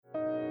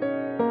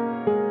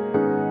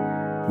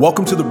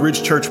Welcome to the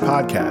Bridge Church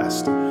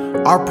podcast.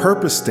 Our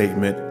purpose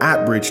statement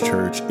at Bridge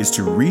Church is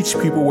to reach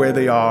people where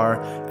they are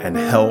and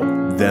help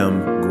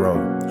them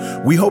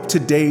grow. We hope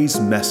today's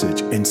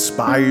message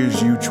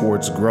inspires you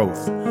towards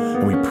growth,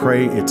 and we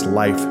pray it's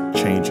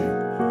life-changing.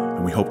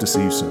 And we hope to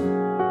see you soon.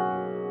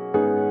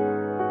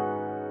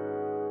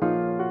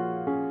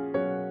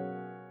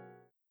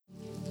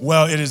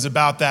 Well, it is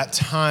about that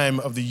time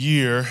of the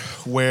year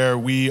where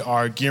we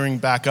are gearing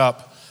back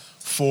up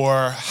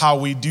for how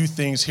we do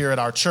things here at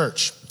our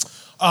church.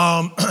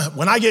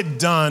 When I get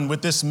done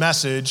with this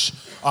message,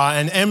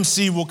 an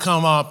MC will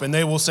come up and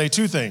they will say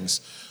two things.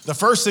 The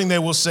first thing they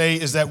will say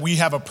is that we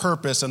have a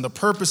purpose, and the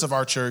purpose of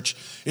our church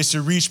is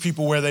to reach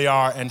people where they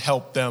are and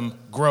help them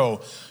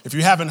grow. If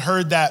you haven't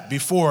heard that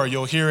before,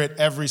 you'll hear it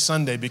every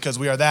Sunday because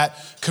we are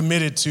that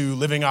committed to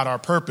living out our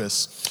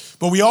purpose.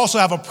 But we also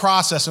have a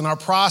process, and our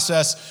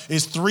process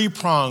is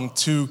three-pronged: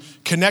 to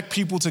connect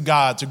people to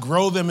God, to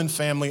grow them in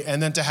family, and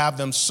then to have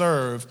them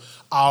serve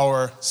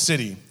our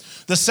city.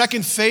 The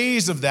second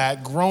phase of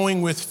that,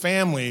 growing with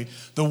family,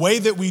 the way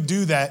that we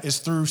do that is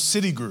through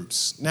city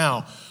groups.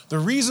 Now, the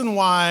reason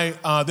why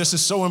this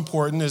is so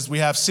important is we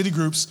have city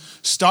groups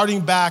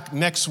starting back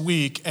next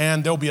week,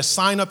 and there'll be a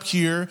sign up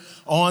here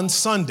on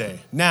Sunday.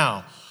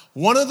 Now,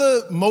 one of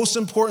the most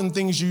important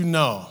things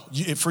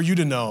for you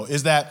to know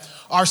is that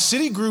our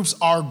city groups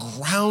are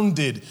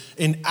grounded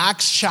in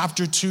Acts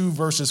chapter 2,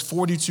 verses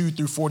 42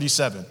 through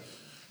 47.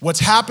 What's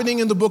happening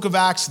in the book of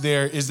Acts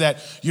there is that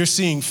you're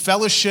seeing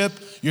fellowship,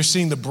 you're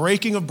seeing the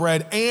breaking of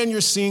bread, and you're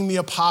seeing the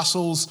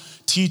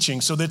apostles' teaching.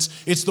 So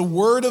it's the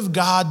word of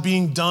God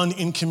being done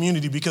in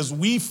community, because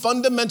we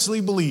fundamentally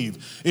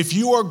believe if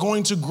you are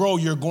going to grow,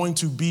 you're going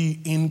to be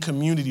in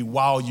community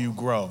while you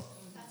grow.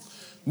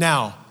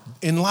 Now,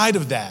 in light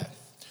of that,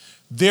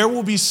 there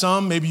will be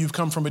some, maybe you've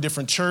come from a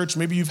different church,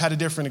 maybe you've had a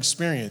different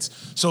experience.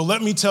 So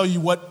let me tell you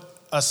what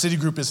a city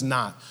group is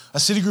not. A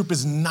city group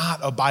is not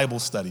a Bible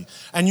study.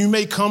 And you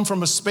may come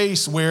from a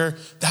space where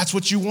that's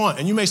what you want.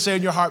 And you may say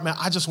in your heart, man,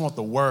 I just want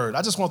the word.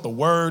 I just want the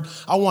word.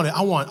 I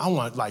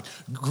want like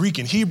Greek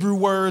and Hebrew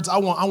words. I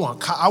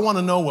want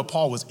to know what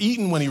Paul was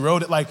eating when he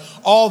wrote it, like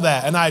all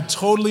that. And I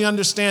totally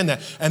understand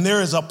that. And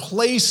there is a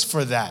place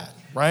for that,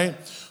 right?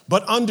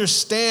 But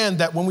understand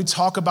that when we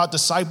talk about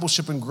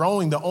discipleship and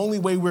growing, the only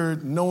way we're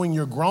knowing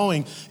you're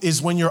growing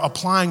is when you're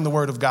applying the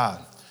word of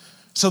God.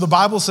 So the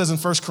Bible says in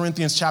 1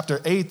 Corinthians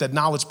chapter 8 that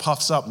knowledge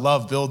puffs up,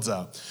 love builds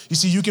up. You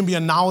see, you can be a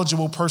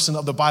knowledgeable person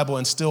of the Bible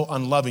and still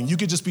unloving. You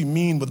could just be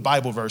mean with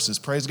Bible verses,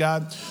 praise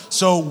God.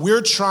 So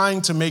we're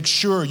trying to make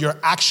sure you're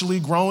actually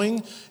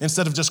growing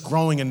instead of just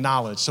growing in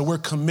knowledge. So we're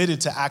committed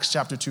to Acts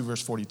chapter 2,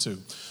 verse 42.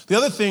 The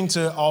other thing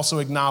to also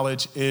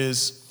acknowledge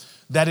is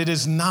that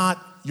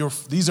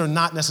these are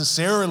not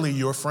necessarily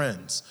your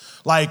friends.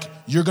 Like,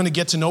 you're going to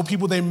get to know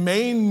people. They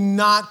may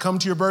not come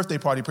to your birthday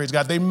party, praise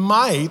God. They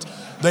might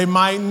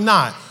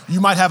not. You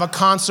might have a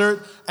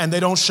concert and they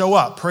don't show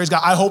up, praise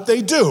God. I hope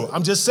they do.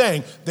 I'm just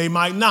saying they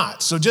might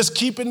not. So just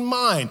keep in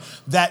mind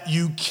that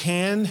you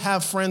can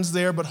have friends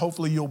there, but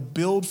hopefully you'll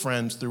build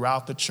friends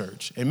throughout the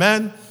church.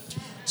 Amen?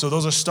 So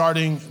those are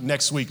starting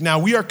next week. Now,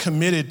 we are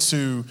committed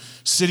to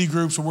city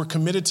groups. We're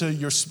committed to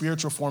your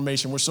spiritual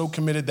formation. We're so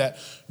committed that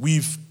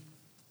we've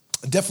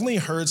definitely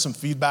heard some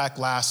feedback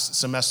last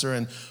semester,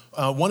 and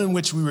one in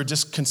which we were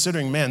just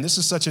considering, man, this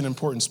is such an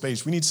important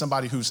space. We need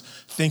somebody who's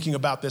thinking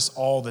about this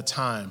all the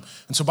time.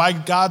 And so by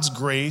God's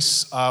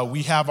grace,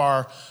 we have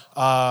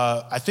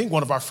I think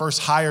one of our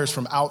first hires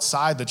from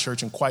outside the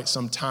church in quite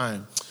some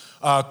time.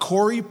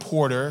 Corey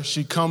Porter,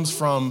 she comes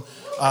from,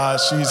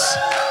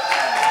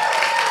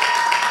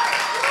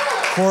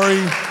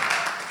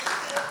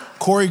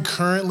 Corey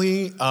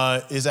currently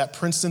is at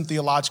Princeton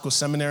Theological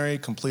Seminary,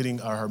 completing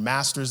her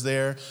master's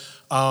there.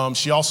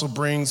 She also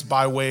brings,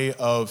 by way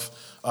of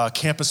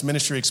campus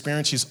ministry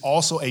experience, she's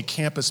also a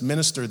campus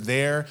minister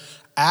there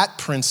at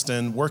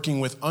Princeton, working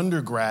with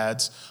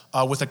undergrads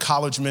with a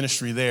college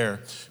ministry there.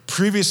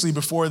 Previously,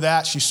 before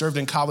that, she served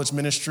in college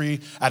ministry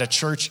at a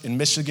church in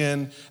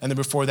Michigan, and then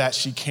before that,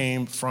 she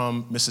came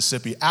from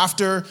Mississippi.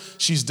 After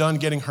she's done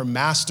getting her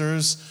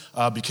master's,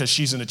 because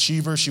she's an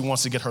achiever, she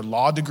wants to get her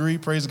law degree,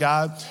 praise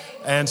God.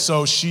 And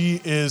so she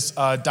is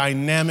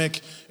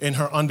dynamic in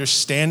her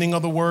understanding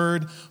of the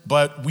word,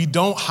 but we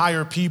don't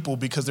hire people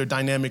because they're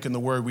dynamic in the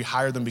word. We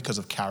hire them because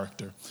of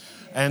character.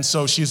 And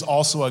so she's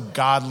also a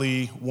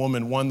godly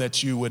woman, one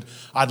that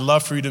I'd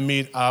love for you to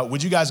meet.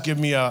 Would you guys give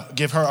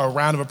her a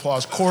round of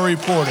applause? Corey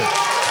Porter.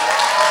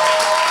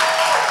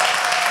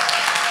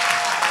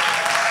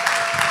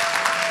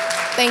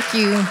 Thank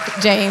you,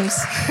 James.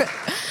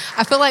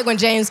 I feel like when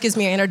James gives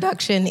me an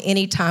introduction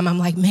anytime, I'm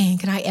like, man,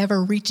 can I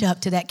ever reach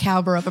up to that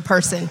caliber of a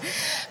person?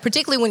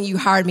 Particularly when you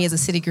hired me as a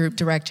city group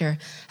director.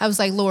 I was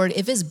like, Lord,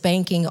 if it's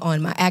banking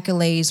on my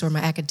accolades or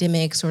my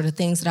academics or the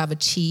things that I've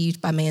achieved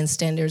by man's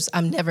standards,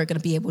 I'm never going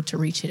to be able to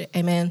reach it.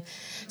 Amen?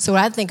 So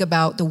when I think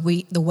about the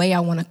way I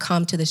want to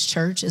come to this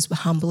church is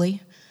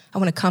humbly. I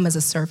want to come as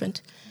a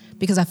servant,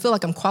 because I feel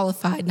like I'm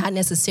qualified, not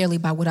necessarily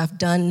by what I've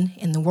done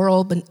in the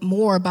world, but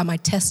more by my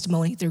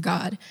testimony through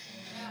God.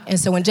 And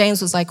so when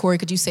James was like, Corey,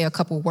 could you say a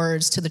couple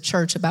words to the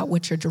church about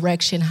what your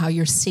direction, how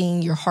you're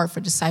seeing your heart for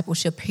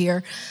discipleship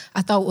here?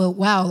 I thought, well,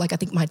 wow, like I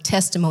think my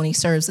testimony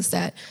serves as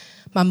that.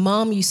 My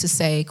mom used to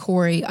say,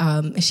 Corey,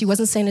 and she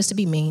wasn't saying this to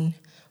be mean.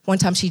 One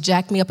time she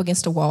jacked me up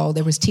against a wall.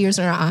 There was tears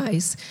in her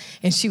eyes,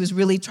 and she was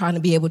really trying to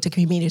be able to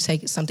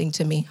communicate something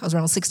to me. I was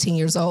around 16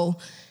 years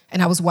old,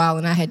 and I was wild,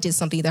 and I had did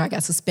something. Either I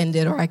got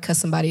suspended or I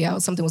cussed somebody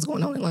out. Something was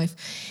going on in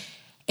life.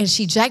 And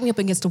she jacked me up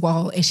against the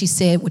wall, and she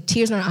said, with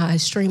tears in her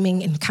eyes,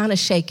 streaming and kind of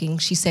shaking,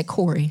 she said,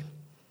 Corey,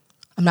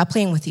 I'm not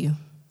playing with you.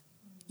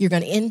 You're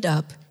going to end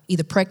up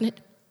either pregnant,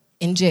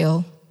 in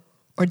jail,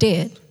 or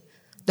dead.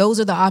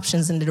 Those are the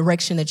options in the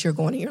direction that you're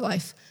going in your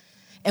life.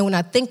 And when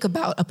I think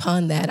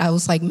upon that, I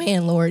was like,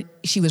 man, Lord,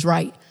 she was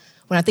right.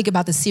 When I think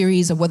about the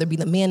series of whether it be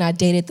the men I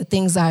dated, the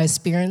things I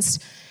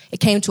experienced, it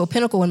came to a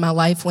pinnacle in my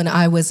life when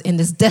I was in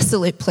this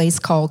desolate place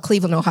called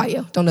Cleveland,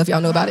 Ohio. Don't know if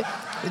y'all know about it.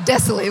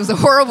 Desolate. It was a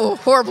horrible,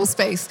 horrible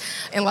space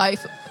in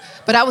life.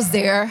 But I was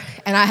there,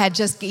 and I had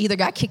just either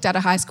got kicked out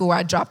of high school or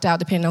I dropped out,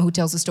 depending on who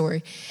tells the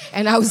story.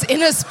 And I was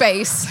in a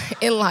space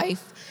in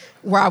life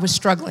where I was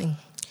struggling.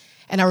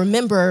 And I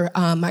remember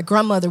my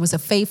grandmother was a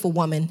faithful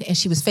woman, and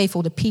she was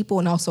faithful to people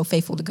and also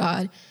faithful to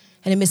God.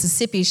 And in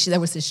Mississippi, there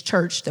was this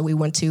church that we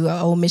went to, an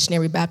old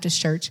missionary Baptist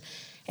church,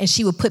 and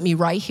she would put me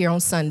right here on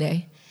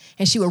Sunday,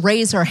 and she would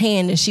raise her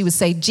hand, and she would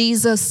say,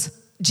 Jesus,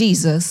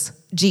 Jesus,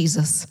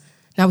 Jesus.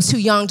 And I was too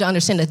young to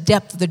understand the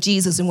depth of the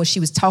Jesus and what she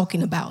was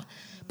talking about,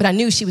 but I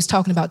knew she was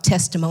talking about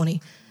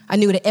testimony. I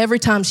knew that every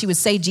time she would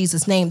say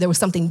Jesus' name, there was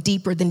something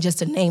deeper than just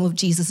the name of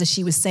Jesus that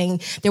she was saying.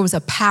 There was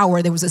a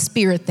power, there was a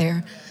spirit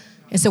there.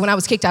 And so when I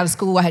was kicked out of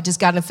school, I had just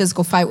gotten in a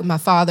physical fight with my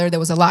father. There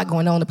was a lot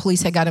going on. The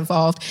police had got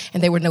involved,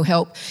 and they were no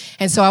help.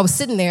 And so I was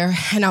sitting there,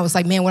 and I was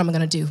like, man, what am I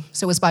going to do?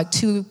 So it was about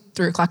 2,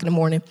 3 o'clock in the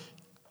morning,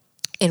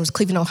 and it was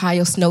Cleveland,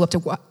 Ohio, snow up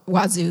to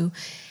wazoo.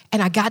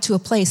 And I got to a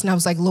place, and I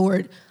was like,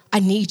 Lord,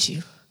 I need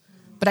you.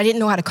 But I didn't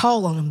know how to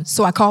call on him.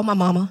 So I called my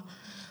mama.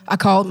 I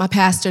called my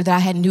pastor that I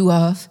had knew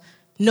of.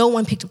 No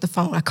one picked up the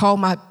phone. I called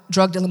my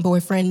drug dealing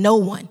boyfriend. No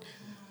one.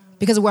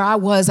 Because where I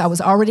was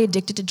already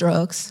addicted to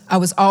drugs. I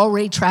was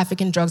already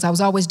trafficking drugs. I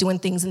was always doing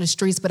things in the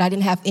streets, but I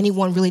didn't have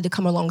anyone really to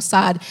come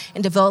alongside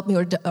and develop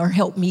me or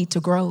help me to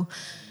grow.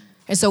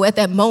 And so at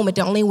that moment,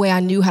 the only way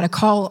I knew how to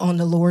call on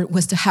the Lord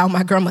was to how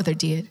my grandmother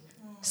did.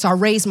 So I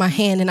raised my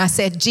hand and I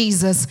said,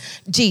 Jesus,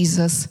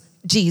 Jesus,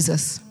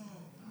 Jesus.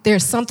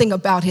 There's something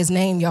about his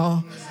name,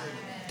 y'all.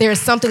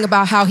 There's something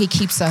about how he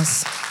keeps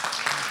us.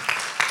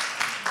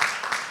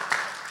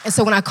 And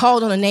so when I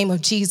called on the name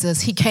of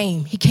Jesus, he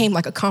came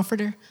like a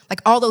comforter. Like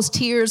all those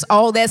tears,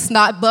 all that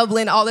snot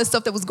bubbling, all that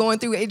stuff that was going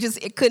through,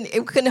 it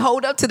couldn't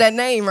hold up to that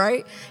name,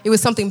 right? It was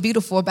something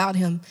beautiful about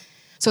him.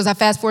 So as I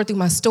fast forward through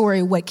my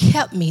story, what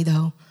kept me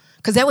though,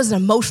 because that was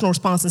an emotional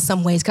response in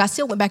some ways, because I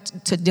still went back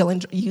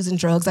to using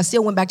drugs. I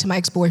still went back to my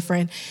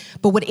ex-boyfriend.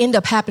 But what ended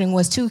up happening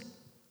was 2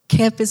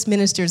 campus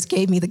ministers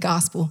gave me the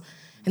gospel,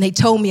 and they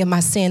told me of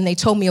my sin. They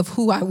told me of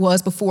who I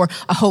was before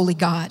a holy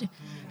God.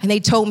 And they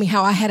told me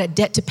how I had a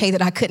debt to pay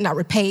that I could not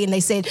repay. And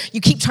they said,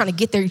 you keep trying to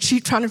get there. You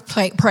keep trying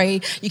to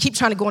pray. You keep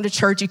trying to go into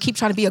church. You keep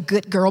trying to be a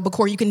good girl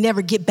before you can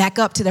never get back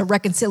up to that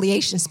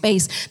reconciliation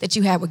space that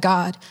you had with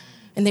God.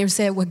 And they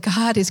said, what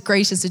God is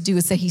gracious to do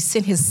is that he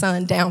sent his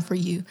son down for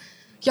you.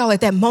 Y'all,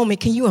 at that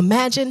moment, can you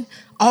imagine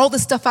all the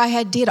stuff I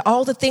had did,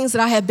 all the things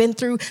that I had been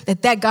through,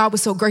 that God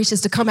was so gracious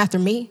to come after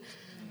me?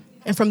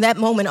 And from that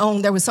moment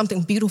on, there was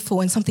something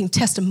beautiful and something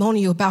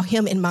testimonial about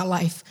him in my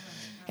life.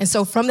 And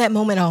so from that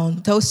moment on,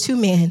 those 2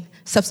 men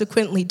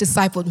subsequently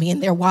discipled me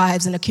and their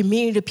wives, and a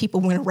community of people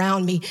went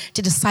around me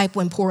to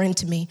disciple and pour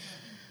into me.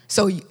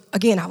 So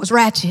again, I was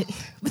ratchet,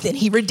 but then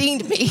he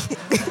redeemed me.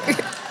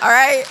 All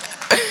right?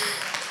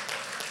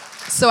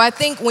 So I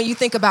think when you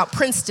think about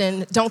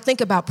Princeton, don't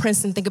think about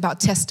Princeton, think about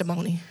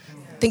testimony.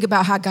 Think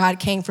about how God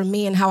came for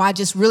me and how I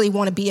just really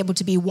want to be able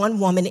to be one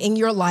woman in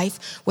your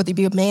life, whether it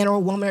be a man or a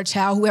woman or a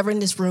child, whoever in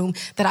this room,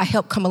 that I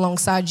help come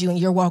alongside you in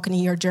your walk and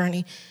in your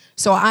journey.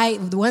 So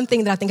the one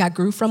thing that I think I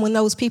grew from in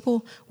those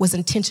people was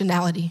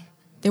intentionality.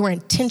 They were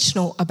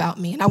intentional about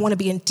me, and I want to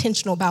be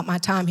intentional about my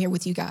time here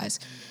with you guys.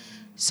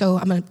 So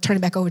I'm going to turn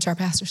it back over to our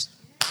pastors.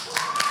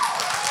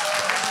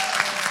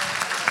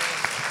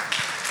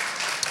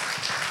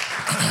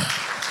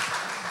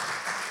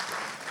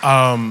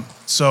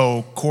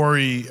 So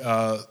Corey,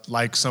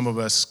 like some of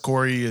us,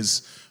 Corey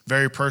is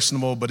very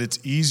personable, but it's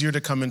easier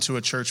to come into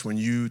a church when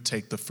you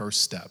take the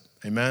first step.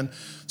 Amen.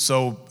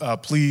 So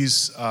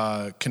please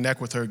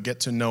connect with her,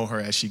 get to know her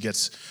as she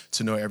gets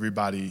to know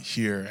everybody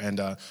here.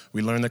 And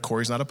we learned that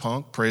Corey's not a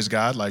punk. Praise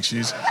God. Like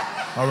she's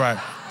all right.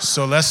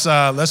 So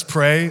let's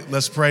pray.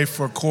 Let's pray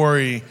for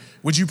Corey.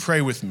 Would you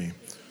pray with me?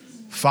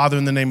 Father,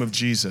 in the name of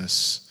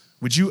Jesus,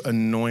 would you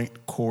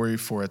anoint Corey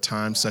for a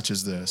time such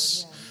as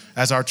this?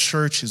 As our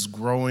church is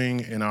growing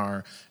in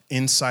our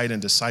insight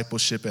and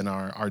discipleship and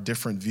our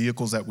different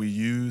vehicles that we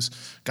use,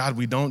 God,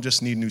 we don't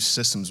just need new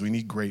systems. We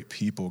need great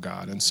people,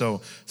 God. And so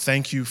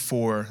thank you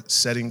for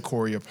setting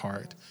Corey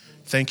apart.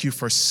 Thank you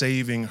for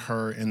saving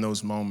her in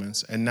those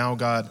moments. And now,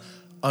 God,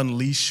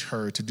 unleash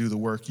her to do the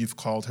work you've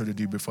called her to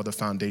do before the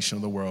foundation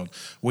of the world.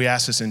 We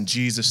ask this in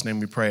Jesus' name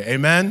we pray.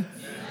 Amen?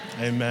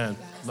 Amen. Amen.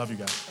 Love you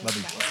guys. Love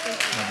you. Love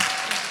you.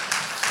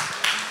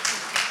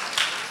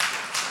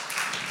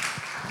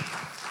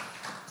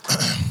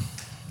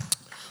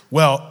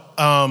 Well,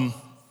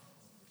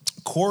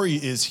 Corey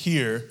is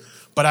here,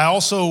 but I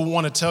also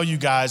want to tell you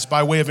guys,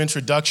 by way of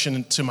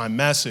introduction to my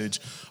message,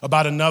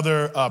 about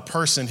another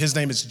person. His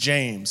name is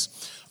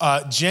James.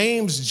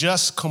 James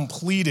just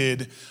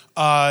completed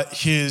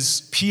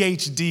his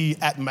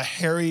PhD at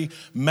Meharry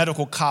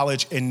Medical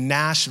College in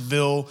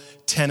Nashville,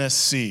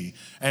 Tennessee.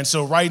 And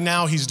so right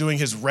now he's doing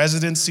his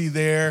residency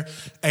there,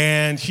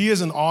 and he is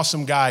an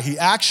awesome guy. He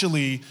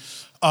actually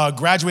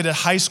graduated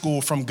high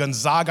school from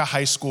Gonzaga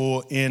High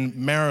School in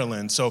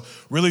Maryland. So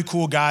really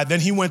cool guy. Then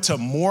he went to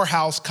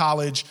Morehouse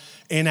College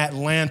in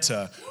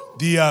Atlanta.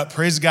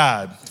 Praise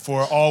God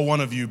for all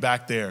one of you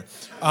back there.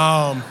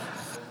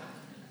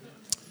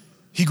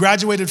 He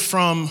graduated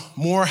from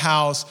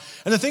Morehouse.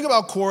 And the thing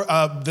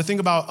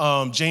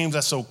about James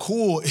that's so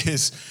cool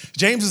is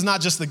James is not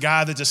just the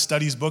guy that just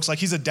studies books. Like,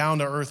 he's a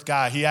down-to-earth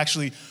guy. He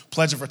actually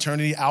pledged a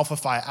fraternity, Alpha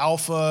Phi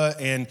Alpha,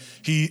 and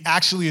he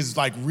actually is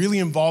like really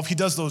involved. He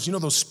does those,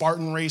 those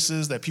Spartan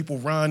races that people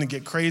run and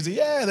get crazy.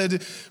 Yeah,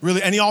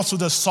 really. And he also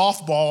does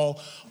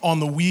softball on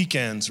the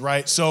weekends,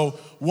 right? So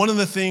one of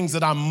the things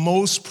that I'm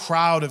most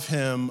proud of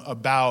him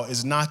about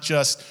is not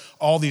just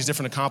all these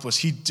different accomplishments.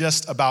 He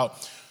just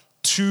about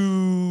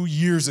 2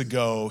 years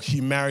ago,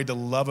 he married the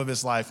love of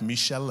his life,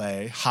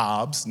 Michelle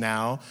Hobbs.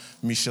 Now,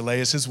 Michelle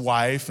is his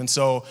wife. And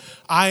so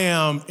I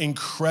am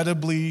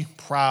incredibly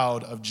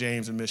proud of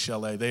James and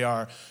Michelle. They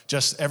are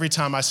just, every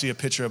time I see a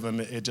picture of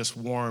them, it just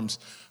warms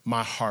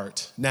my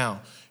heart.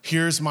 Now,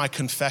 here's my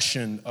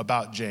confession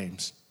about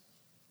James.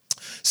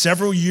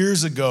 Several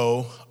years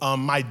ago,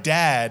 my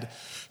dad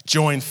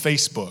joined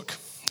Facebook.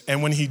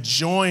 And when he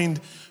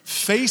joined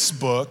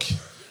Facebook,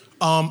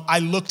 I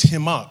looked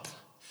him up.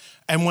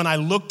 And when I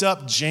looked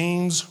up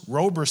James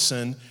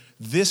Roberson,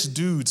 this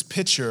dude's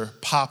picture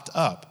popped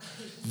up.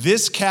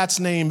 This cat's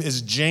name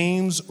is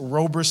James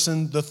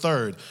Roberson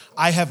III.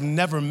 I have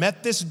never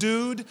met this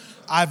dude.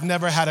 I've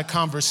never had a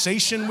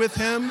conversation with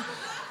him.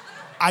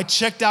 I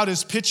checked out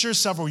his picture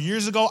several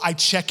years ago. I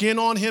check in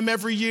on him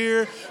every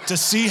year to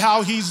see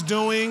how he's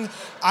doing.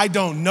 I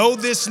don't know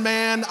this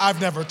man.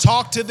 I've never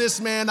talked to this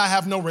man. I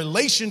have no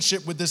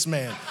relationship with this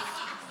man.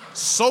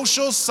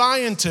 Social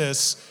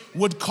scientists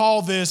would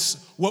call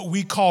this what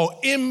we call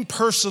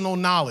impersonal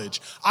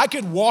knowledge. I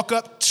could walk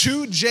up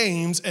to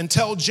James and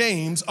tell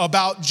James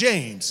about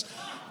James.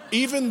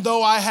 Even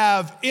though I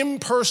have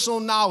impersonal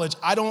knowledge,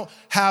 I don't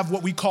have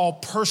what we call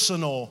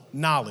personal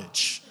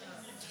knowledge.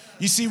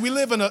 You see, we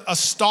live in a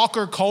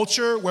stalker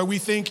culture where we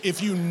think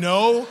if you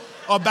know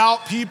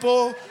about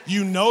people,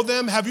 you know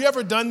them. Have you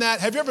ever done that?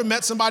 Have you ever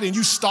met somebody and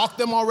you stalked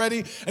them already?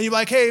 And you're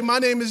like, hey, my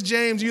name is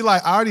James. You're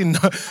like, I already know.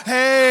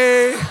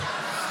 Hey.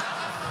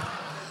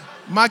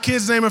 My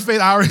kid's name is Faith.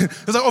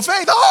 It's like, oh,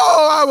 Faith,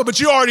 but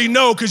you already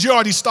know because you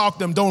already stalked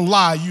them. Don't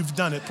lie, you've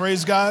done it.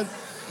 Praise God.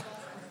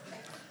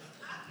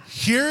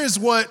 Here is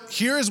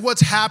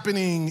what's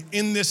happening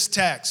in this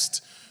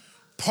text.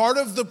 Part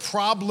of the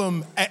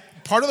problem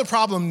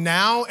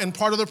now and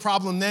part of the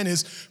problem then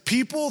is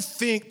people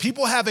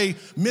have a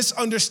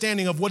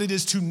misunderstanding of what it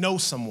is to know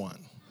someone.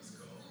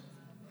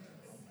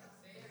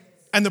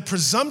 And the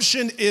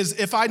presumption is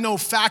if I know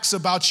facts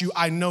about you,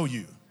 I know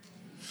you.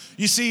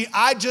 You see,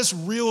 I just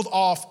reeled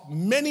off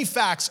many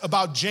facts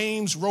about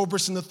James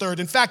Roberson III.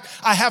 In fact,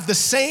 I have the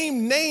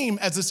same name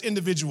as this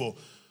individual,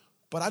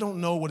 but I don't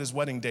know what his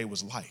wedding day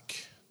was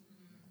like.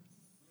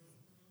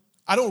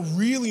 I don't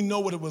really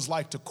know what it was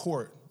like to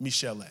court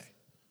Michelle.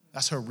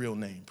 That's her real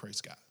name, praise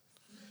God.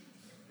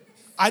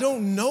 I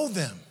don't know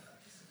them,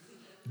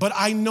 but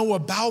I know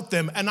about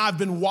them, and I've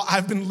been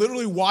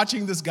literally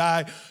watching this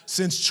guy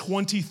since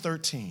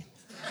 2013.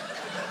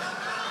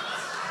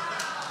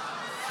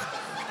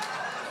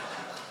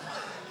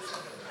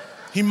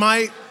 He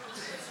might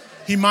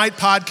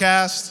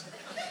podcast.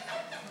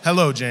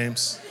 Hello,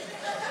 James.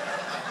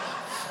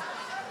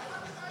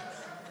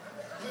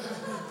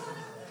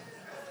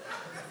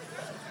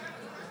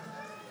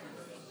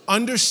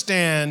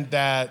 Understand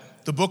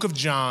that the book of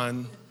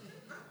John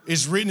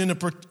is written in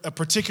a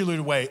particular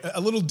way,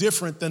 a little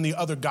different than the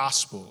other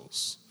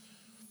gospels.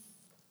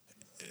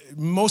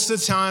 Most of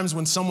the times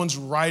when someone's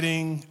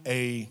writing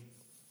a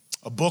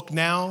book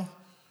now,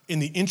 in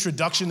the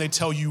introduction they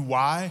tell you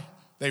why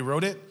they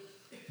wrote it.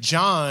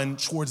 John,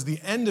 towards the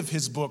end of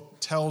his book,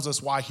 tells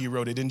us why he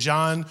wrote it. In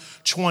John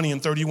 20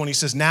 and 31, he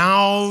says,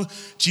 now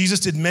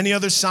Jesus did many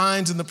other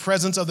signs in the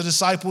presence of the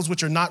disciples,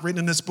 which are not written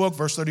in this book,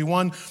 verse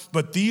 31,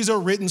 but these are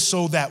written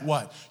so that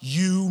what?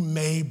 You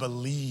may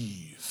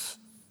believe.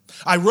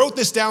 I wrote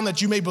this down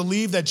that you may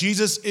believe that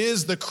Jesus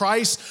is the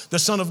Christ, the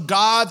Son of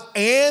God,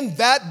 and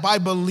that by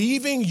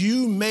believing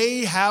you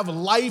may have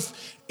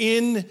life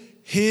in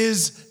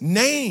his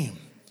name.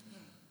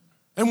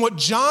 And what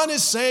John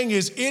is saying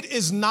is it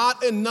is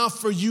not enough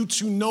for you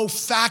to know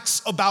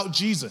facts about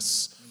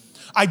Jesus.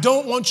 I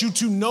don't want you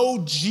to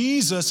know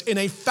Jesus in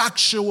a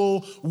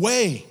factual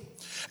way.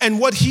 And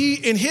what he,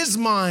 in his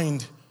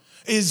mind,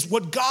 is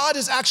what God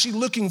is actually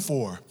looking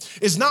for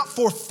is not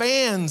for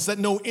fans that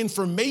know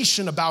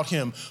information about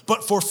him,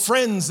 but for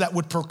friends that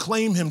would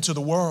proclaim him to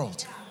the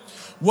world.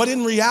 What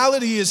in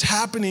reality is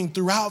happening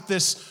throughout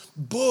this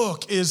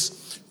book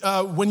is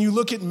when you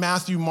look at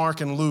Matthew,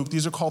 Mark, and Luke,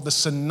 these are called the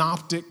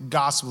synoptic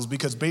gospels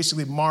because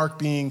basically Mark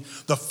being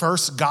the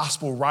first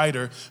gospel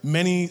writer,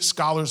 many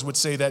scholars would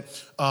say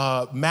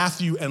that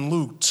Matthew and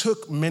Luke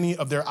took many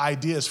of their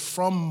ideas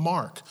from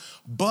Mark.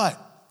 But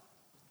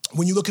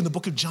when you look in the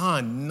book of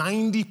John,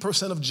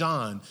 90% of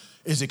John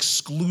is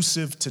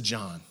exclusive to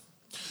John.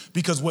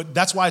 Because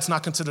that's why it's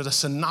not considered a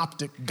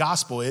synoptic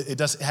gospel. It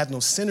has no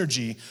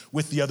synergy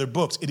with the other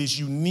books. It is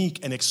unique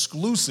and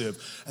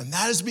exclusive. And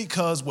that is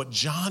because what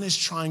John is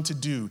trying to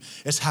do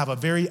is have a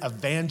very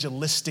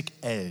evangelistic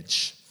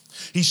edge.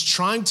 He's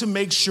trying to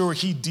make sure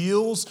he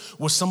deals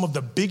with some of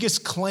the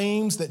biggest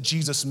claims that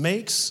Jesus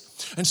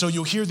makes. And so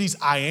you'll hear these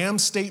I am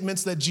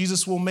statements that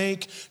Jesus will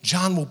make.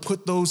 John will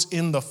put those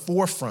in the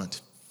forefront.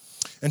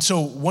 And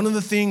so one of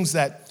the things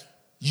that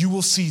you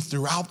will see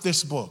throughout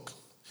this book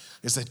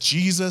is that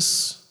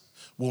Jesus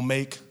will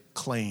make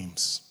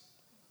claims.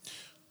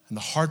 And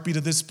the heartbeat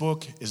of this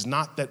book is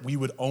not that we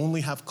would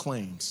only have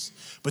claims,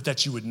 but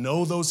that you would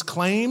know those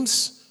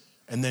claims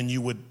and then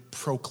you would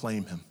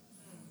proclaim him.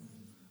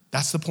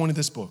 That's the point of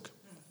this book.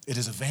 It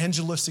is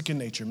evangelistic in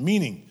nature,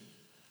 meaning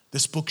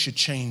this book should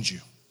change you.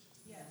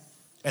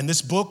 And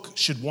this book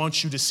should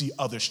want you to see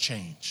others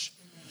change.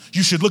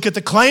 You should look at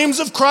the claims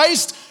of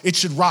Christ, it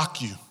should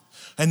rock you.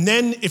 And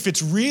then if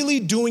it's really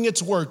doing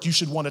its work, you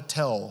should want to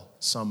tell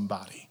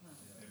somebody.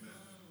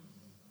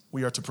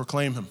 We are to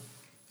proclaim him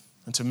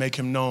and to make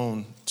him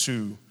known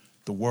to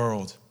the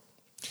world.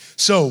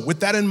 So with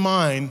that in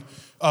mind,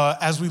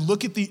 as we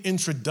look at the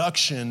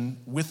introduction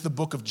with the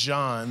book of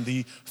John,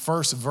 the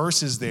first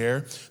verses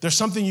there's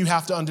something you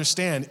have to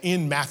understand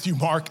in Matthew,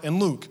 Mark, and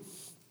Luke.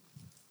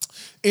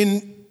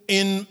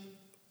 In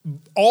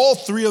all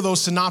three of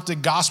those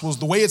synoptic gospels,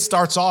 the way it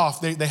starts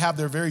off, they have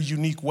their very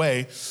unique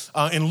way.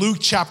 In Luke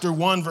chapter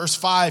 1, verse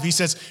 5, he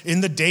says, in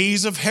the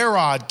days of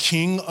Herod,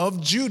 king of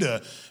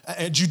Judea.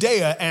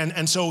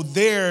 And so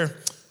there,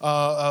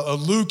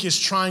 Luke is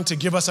trying to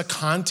give us a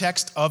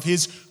context of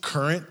his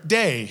current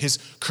day, his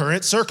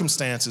current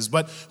circumstances.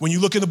 But when you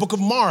look in the book of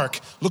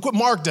Mark, look what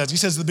Mark does. He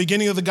says, the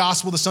beginning of the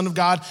gospel, the Son of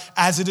God,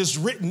 as it is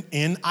written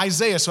in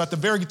Isaiah. So at the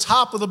very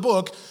top of the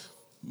book,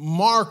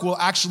 Mark will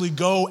actually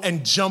go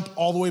and jump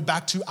all the way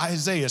back to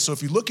Isaiah. So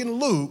if you look in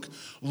Luke,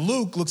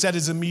 Luke looks at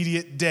his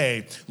immediate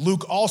day.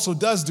 Luke also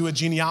does do a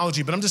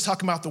genealogy, but I'm just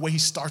talking about the way he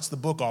starts the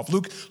book off.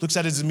 Luke looks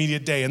at his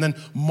immediate day, and then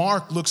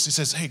Mark he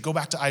says, hey, go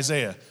back to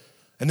Isaiah.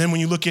 And then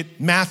when you look at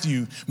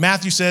Matthew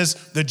says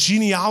the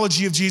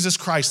genealogy of Jesus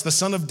Christ, the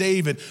son of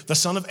David, the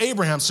son of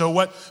Abraham. So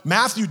what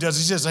Matthew does,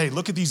 he says, hey,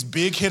 look at these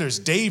big hitters,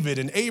 David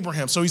and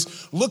Abraham. So he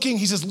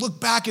says, look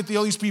back at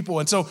all these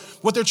people. And so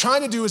what they're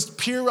trying to do is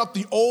pair up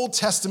the Old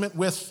Testament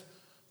with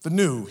the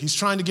New. He's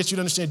trying to get you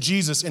to understand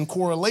Jesus in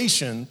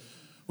correlation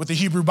with the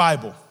Hebrew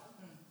Bible.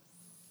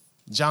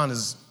 John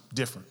is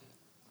different.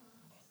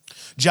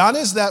 John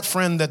is that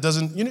friend that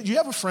doesn't, you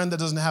have a friend that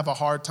doesn't have a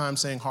hard time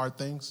saying hard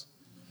things?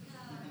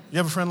 You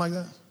have a friend like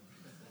that?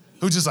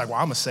 Who's just like, well,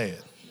 I'm going to say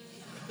it.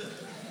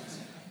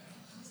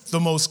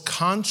 The most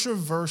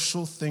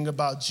controversial thing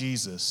about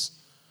Jesus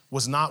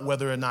was not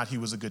whether or not he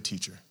was a good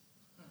teacher.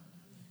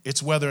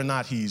 It's whether or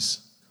not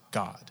he's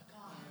God.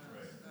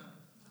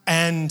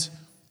 And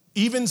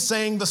even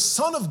saying the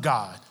Son of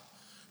God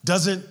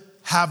doesn't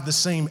have the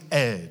same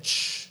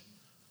edge.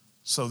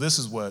 So this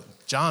is what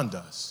John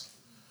does.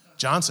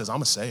 John says, I'm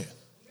going to say it.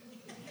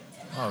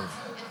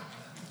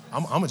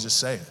 I'm going to just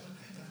say it.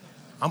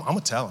 I'm going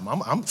to tell him. I'm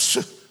going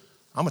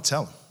to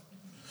tell him.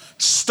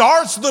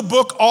 Starts the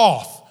book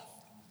off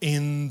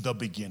in the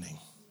beginning.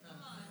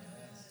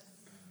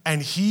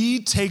 And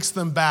he takes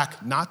them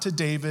back, not to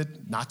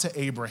David, not to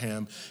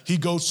Abraham. He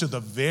goes to the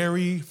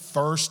very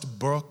first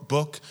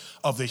book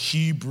of the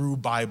Hebrew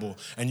Bible.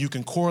 And you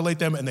can correlate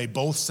them, and they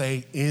both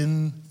say,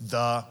 in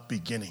the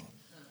beginning.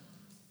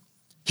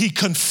 He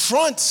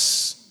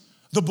confronts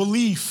the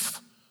belief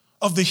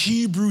of the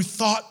Hebrew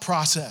thought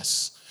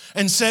process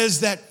and says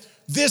that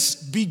this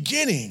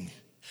beginning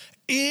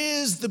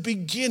is the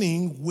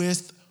beginning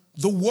with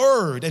the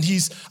Word. And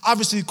he's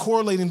obviously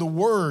correlating the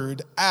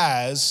Word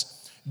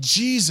as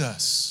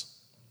Jesus.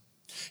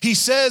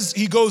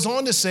 He goes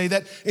on to say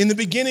that in the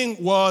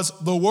beginning was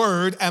the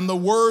Word, and the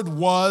Word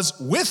was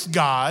with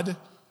God.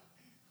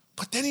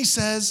 But then he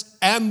says,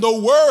 and the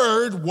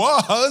Word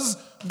was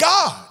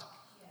God.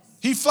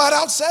 He flat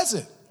out says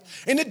it.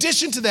 In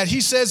addition to that, he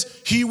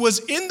says he was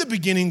in the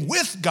beginning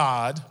with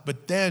God,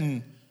 but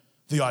then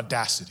the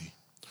audacity.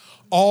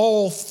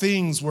 All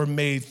things were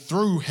made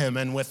through him,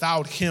 and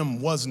without him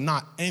was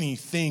not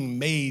anything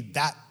made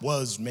that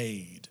was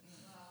made.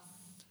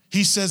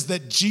 He says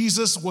that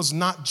Jesus was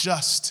not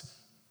just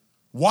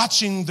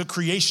watching the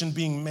creation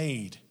being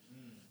made.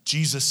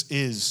 Jesus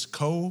is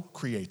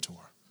co-creator.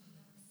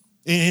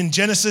 In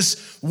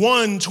Genesis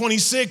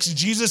 1:26,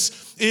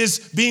 Jesus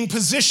is being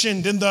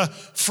positioned in the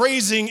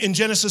phrasing in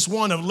Genesis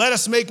 1 of let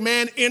us make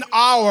man in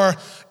our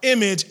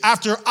image,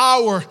 after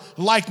our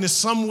likeness.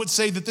 Some would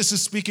say that this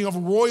is speaking of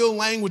royal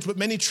language, but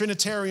many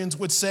Trinitarians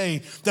would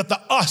say that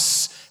the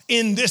us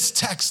in this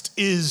text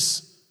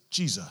is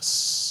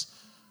Jesus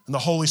and the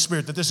Holy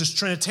Spirit, that this is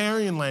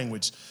Trinitarian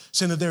language,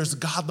 saying that there's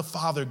God the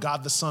Father,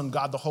 God the Son,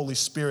 God the Holy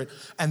Spirit,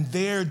 and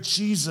there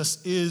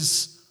Jesus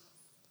is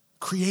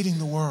creating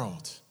the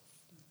world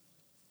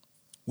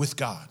with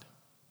God.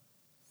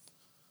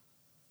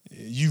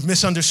 You've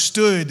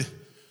misunderstood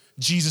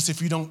Jesus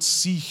if you don't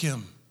see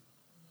him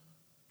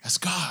as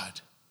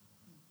God.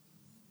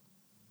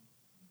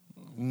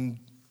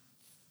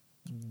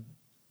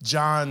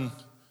 John,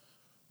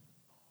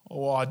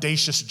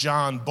 audacious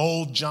John,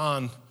 bold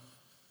John,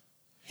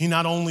 he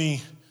not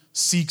only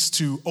seeks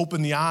to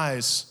open the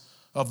eyes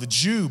of the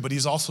Jew, but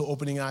he's also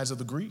opening the eyes of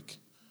the Greek.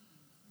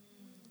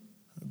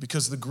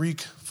 Because the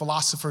Greek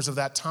philosophers of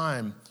that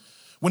time,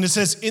 when it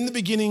says, in the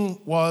beginning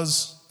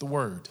was the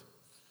Word,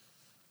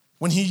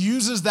 when he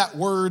uses that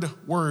word,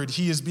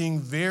 he is being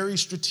very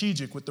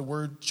strategic with the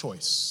word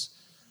choice.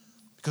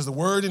 Because the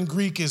word in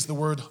Greek is the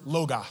word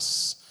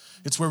logos.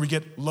 It's where we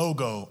get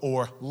logo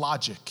or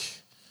logic.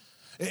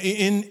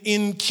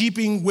 In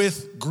keeping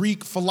with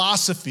Greek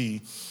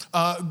philosophy,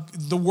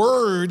 the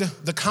word,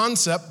 the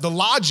concept, the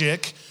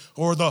logic,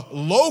 or the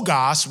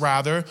logos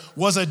rather,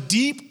 was a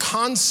deep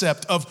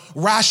concept of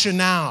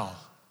rationale.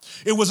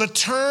 It was a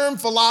term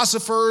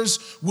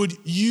philosophers would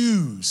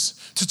use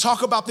to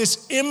talk about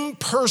this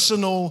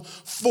impersonal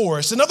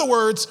force. In other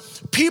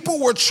words, people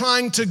were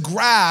trying to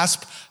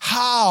grasp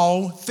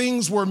how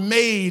things were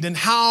made and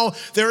how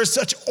there is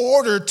such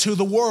order to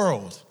the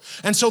world.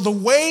 And so the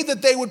way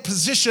that they would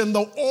position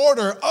the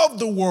order of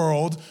the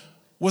world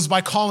was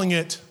by calling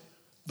it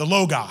the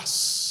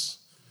logos,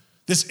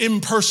 this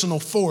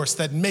impersonal force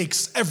that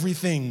makes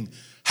everything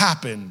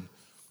happen.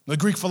 The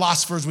Greek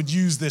philosophers would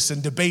use this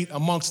and debate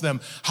amongst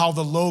them how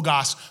the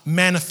logos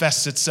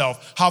manifests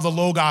itself, how the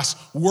logos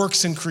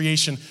works in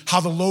creation, how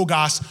the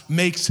logos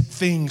makes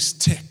things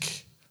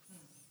tick.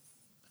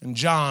 And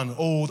John,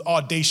 old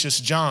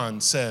audacious John,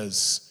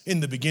 says,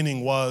 in the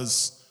beginning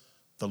was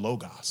the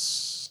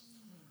logos.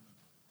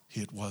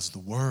 It was the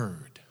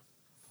Word.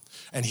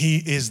 And he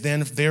is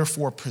then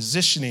therefore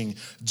positioning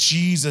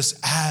Jesus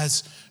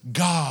as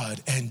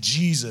God and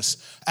Jesus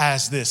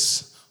as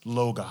this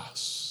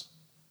logos.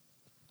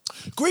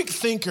 Greek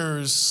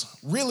thinkers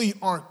really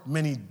aren't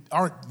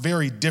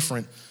very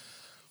different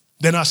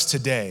than us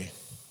today.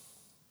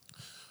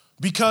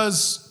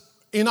 Because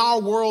in our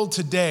world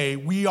today,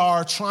 we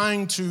are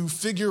trying to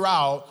figure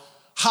out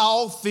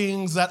how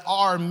things that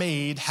are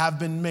made have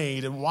been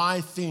made and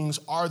why things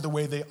are the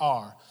way they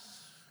are.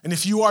 And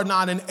if you are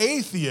not an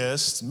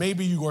atheist,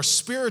 maybe you are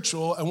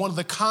spiritual, and one of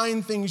the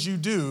kind things you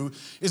do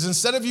is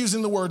instead of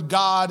using the word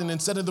God and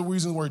instead of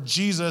using the word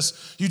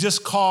Jesus, you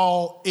just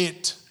call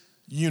it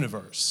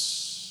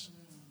universe.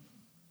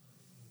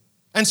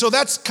 And so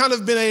that's kind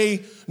of been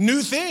a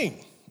new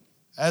thing.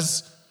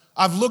 As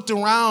I've looked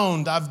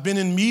around, I've been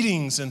in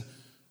meetings, and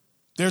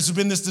there's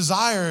been this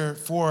desire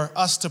for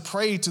us to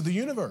pray to the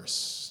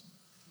universe,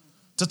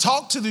 to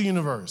talk to the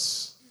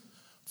universe.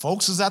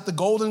 Folks is at the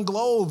Golden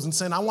Globes and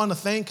saying, I want to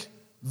thank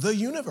the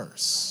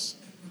universe.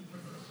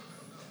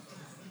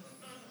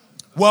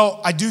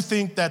 Well, I do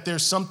think that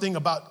there's something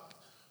about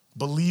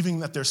believing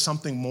that there's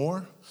something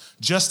more.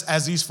 Just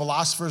as these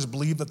philosophers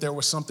believe that there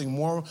was something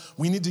more,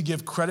 we need to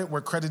give credit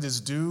where credit is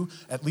due.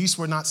 At least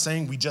we're not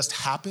saying we just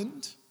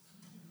happened.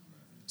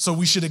 So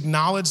we should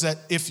acknowledge that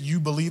if you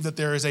believe that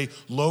there is a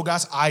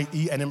logos,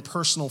 i.e. an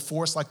impersonal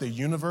force like the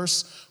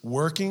universe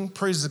working,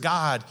 praise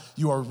God,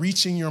 you are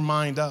reaching your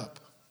mind up.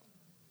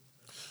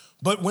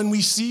 But when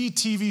we see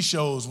TV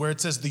shows where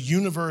it says the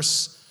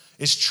universe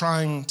is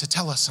trying to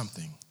tell us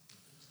something,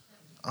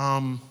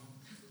 I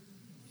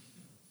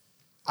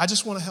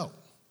just want to help.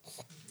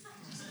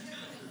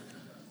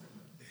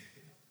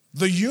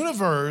 The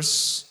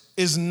universe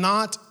is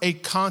not a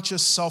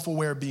conscious,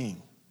 self-aware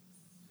being.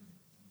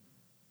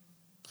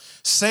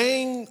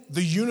 Saying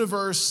the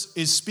universe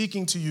is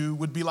speaking to you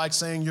would be like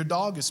saying your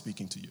dog is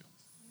speaking to you.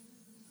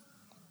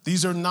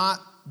 These are not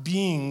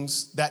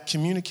beings that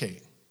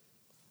communicate.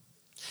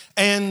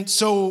 And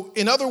so,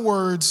 in other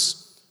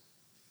words,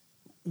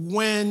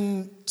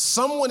 when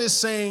someone is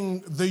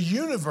saying the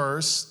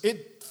universe,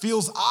 it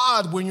feels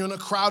odd when you're in a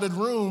crowded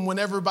room when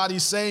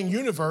everybody's saying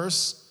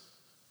universe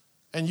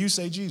and you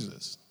say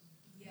Jesus.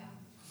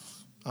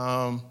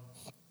 Yeah.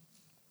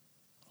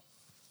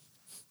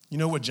 You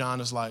know what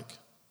John is like?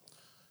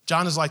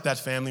 John is like that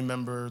family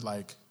member,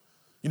 like,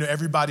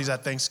 everybody's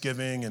at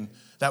Thanksgiving and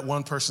that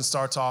one person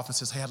starts off and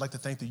says, hey, I'd like to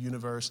thank the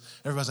universe.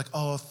 Everybody's like,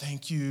 oh,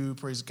 thank you,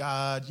 praise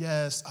God,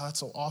 yes, that's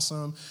so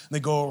awesome. And they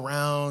go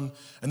around,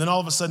 and then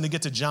all of a sudden they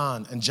get to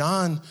John, and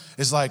John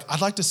is like,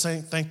 I'd like to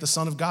thank the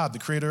Son of God, the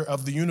creator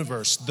of the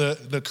universe,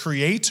 the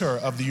creator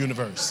of the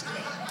universe.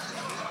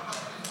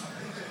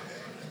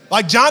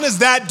 Like John is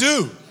that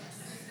dude.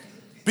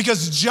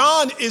 Because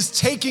John is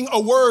taking a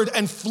word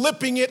and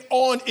flipping it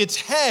on its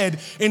head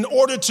in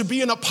order to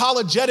be an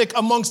apologetic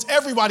amongst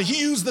everybody. He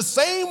used the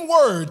same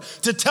word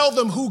to tell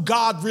them who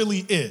God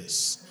really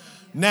is.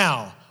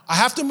 Now, I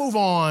have to move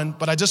on,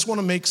 but I just want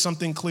to make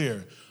something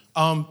clear.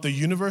 The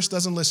universe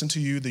doesn't listen to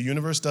you, the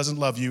universe doesn't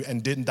love you,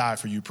 and didn't die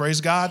for you. Praise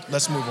God.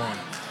 Let's move on.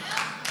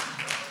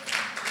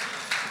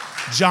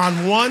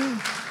 John 1,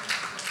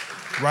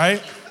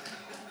 right?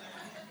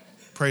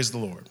 Praise the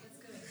Lord.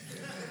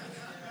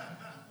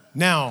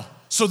 Now,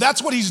 so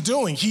that's what he's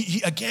doing.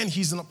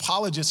 He's an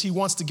apologist. He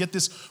wants to get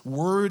this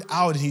word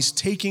out, and he's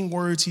taking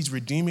words, he's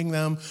redeeming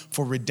them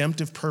for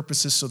redemptive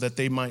purposes so that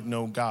they might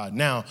know God.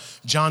 Now,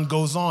 John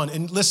goes on,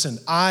 and listen,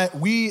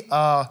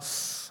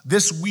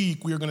 this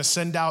week we are going to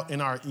send out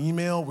in our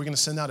email, we're going to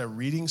send out a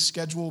reading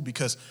schedule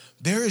because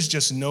there is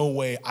just no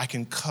way I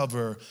can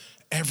cover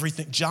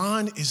everything.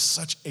 John is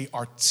such an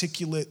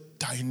articulate,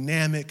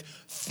 dynamic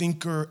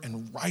thinker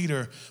and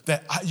writer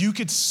that you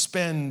could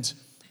spend,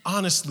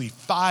 honestly,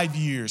 5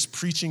 years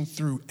preaching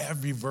through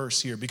every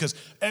verse here because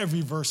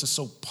every verse is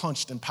so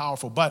punched and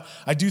powerful. But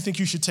I do think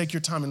you should take your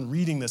time in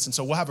reading this. And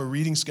so we'll have a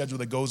reading schedule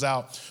that goes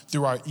out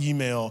through our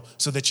email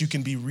so that you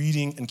can be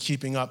reading and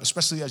keeping up,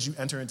 especially as you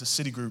enter into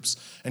city groups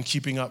and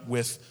keeping up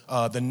with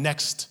the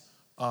next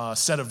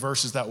set of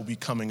verses that will be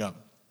coming up.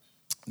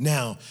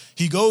 Now,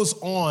 he goes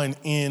on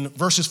in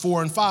verses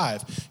 4 and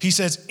 5. He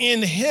says,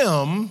 in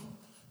him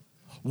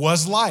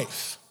was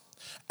life,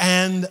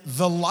 and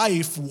the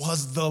life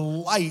was the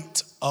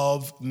light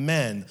of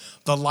men.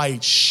 The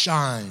light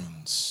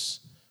shines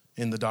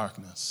in the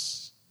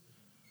darkness,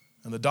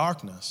 and the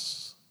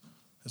darkness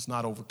has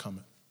not overcome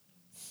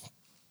it.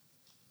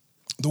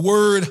 The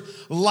word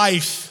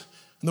life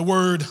and the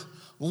word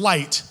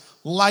light,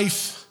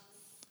 life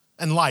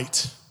and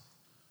light.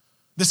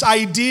 This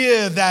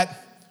idea that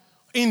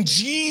in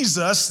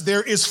Jesus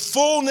there is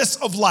fullness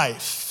of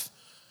life,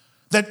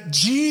 that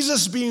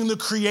Jesus being the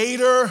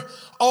creator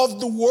of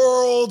the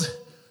world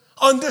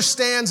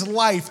understands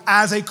life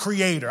as a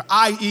creator,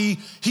 i.e.,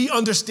 he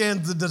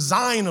understands the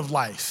design of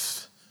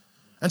life.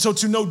 And so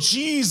to know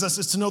Jesus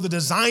is to know the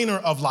designer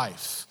of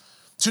life,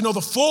 to know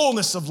the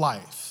fullness of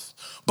life.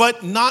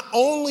 But not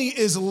only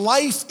is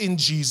life in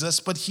Jesus,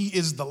 but he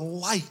is the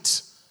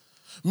light,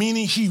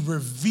 meaning he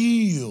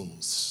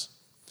reveals,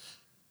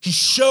 he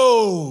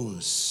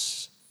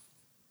shows,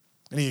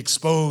 and he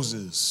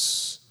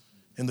exposes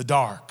in the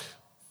dark.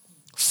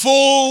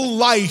 Full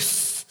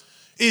life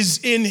is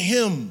in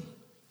him.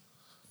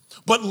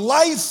 But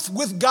life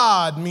with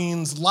God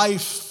means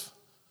life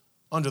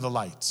under the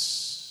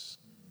lights.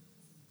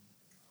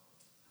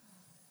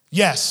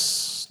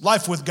 Yes,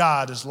 life with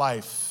God is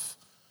life.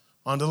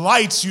 Under the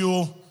lights,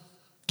 you'll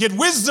get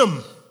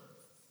wisdom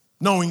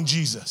knowing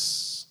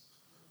Jesus,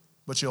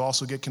 but you'll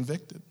also get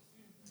convicted.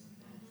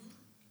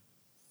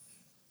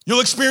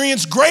 You'll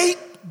experience great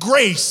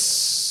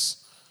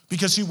grace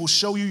because he will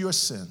show you your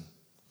sin,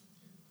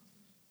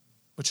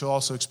 but you'll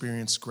also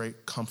experience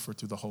great comfort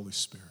through the Holy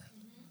Spirit.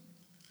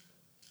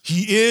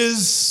 He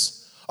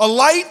is a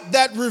light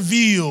that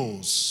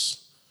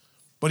reveals,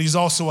 but he's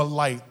also a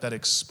light that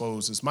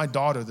exposes. My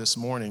daughter this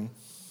morning,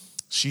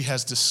 she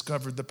has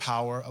discovered the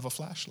power of a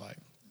flashlight.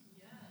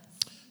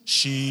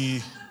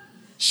 She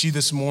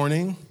this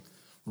morning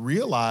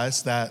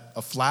realized that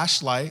a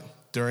flashlight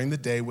during the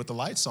day with the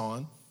lights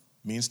on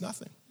means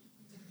nothing.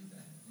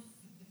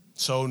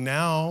 So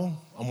now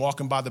I'm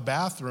walking by the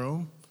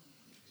bathroom.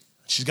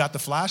 She's got the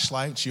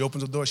flashlight. She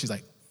opens the door. She's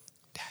like,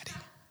 Daddy,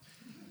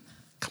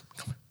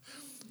 come.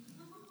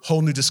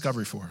 Whole new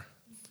discovery for her.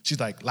 She's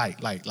like,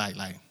 light,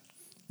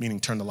 meaning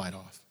turn the light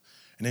off.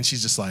 And then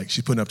she's just like,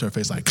 she's putting it up to her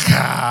face like,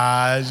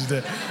 gosh.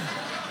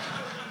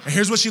 And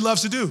here's what she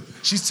loves to do.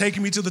 She's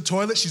taking me to the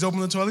toilet. She's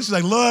opening the toilet. She's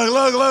like,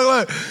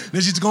 look.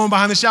 Then she's going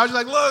behind the shower. She's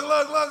like,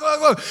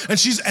 look.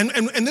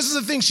 And this is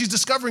the thing she's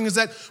discovering is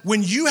that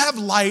when you have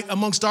light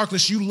amongst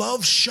darkness, you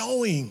love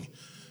showing.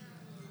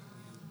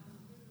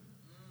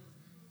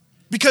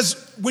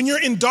 Because when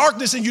you're in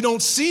darkness and you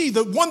don't see,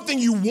 the one thing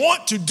you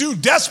want to do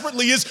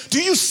desperately is,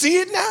 do you see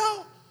it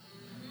now?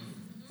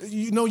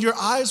 You know, your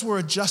eyes were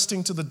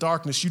adjusting to the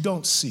darkness. You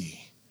don't see.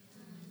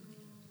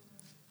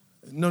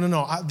 No.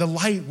 The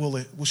light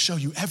will show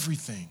you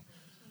everything.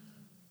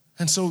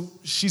 And so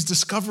she's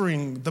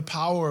discovering the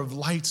power of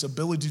light's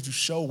ability to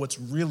show what's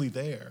really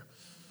there.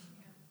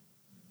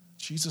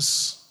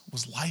 Jesus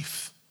was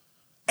life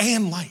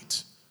and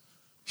light.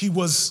 He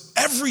was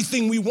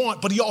everything we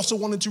want, but he also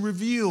wanted to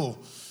reveal.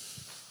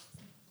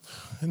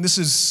 And this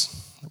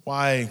is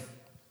why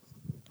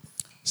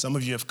some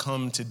of you have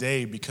come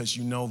today, because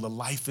you know the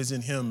life is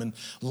in him and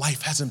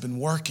life hasn't been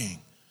working.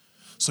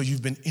 So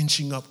you've been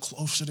inching up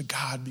closer to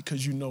God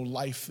because you know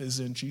life is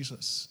in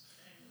Jesus.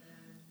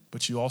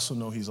 But you also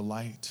know he's a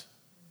light.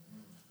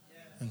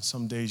 And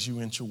some days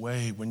you inch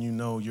away when you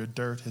know your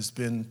dirt has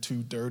been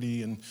too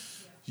dirty and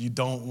you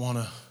don't want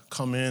to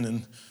come in,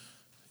 and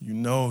you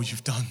know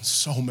you've done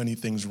so many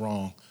things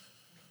wrong.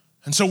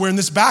 And so we're in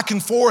this back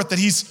and forth that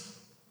he's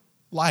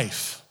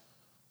life.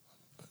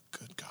 But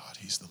good God,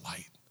 he's the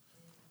light.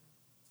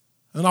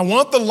 And I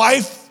want the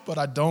life, but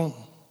I don't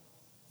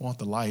want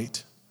the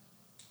light.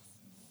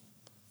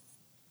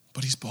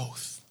 But he's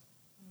both.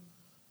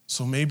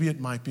 So maybe it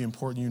might be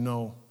important you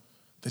know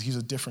that he's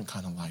a different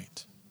kind of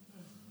light.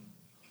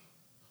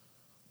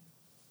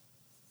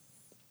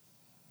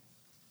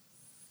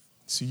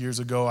 See, years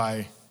ago,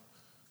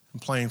 in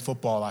playing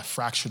football, I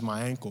fractured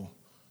my ankle.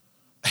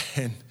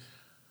 And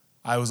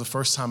it was the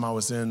first time I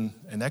was in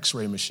an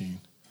x-ray machine.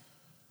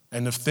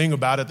 And the thing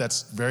about it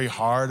that's very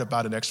hard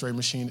about an x-ray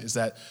machine is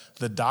that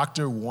the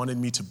doctor wanted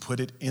me to put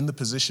it in the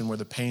position where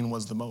the pain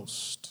was the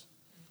most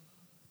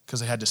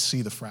because they had to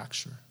see the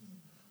fracture.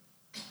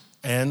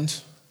 And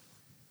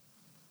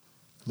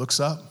looks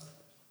up,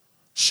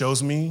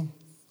 shows me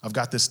I've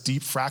got this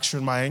deep fracture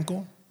in my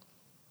ankle,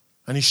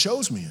 and he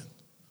shows me it.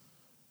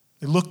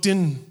 He looked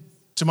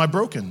into my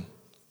broken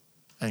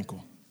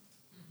ankle,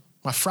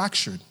 my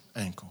fractured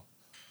ankle,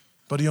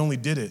 but he only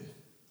did it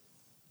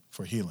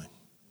for healing.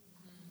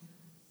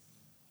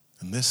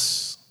 And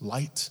this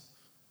light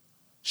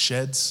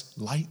sheds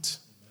light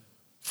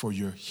for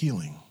your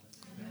healing.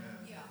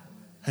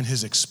 And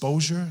his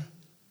exposure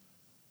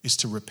is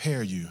to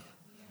repair you,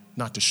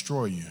 not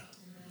destroy you.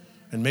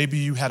 And maybe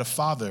you had a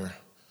father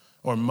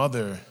or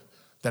mother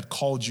that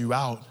called you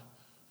out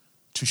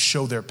to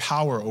show their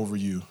power over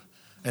you.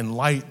 And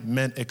light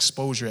meant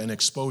exposure, and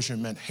exposure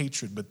meant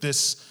hatred. But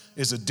this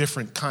is a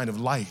different kind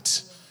of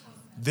light.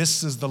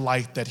 This is the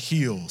light that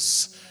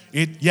heals.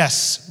 It,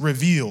 yes,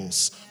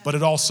 reveals, but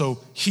it also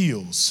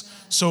heals.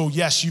 So,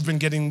 yes, you've been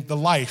getting the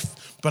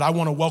life, but I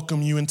want to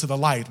welcome you into the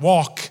light.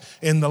 Walk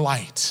in the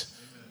light.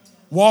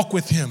 Walk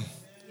with him.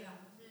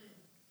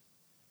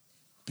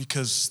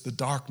 Because the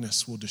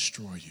darkness will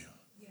destroy you.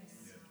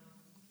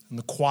 And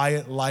the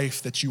quiet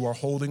life that you are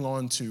holding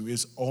on to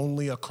is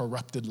only a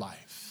corrupted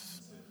life.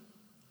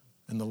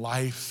 And the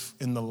life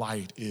in the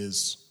light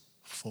is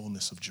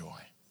fullness of joy.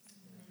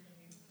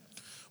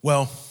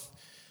 Well,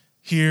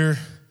 here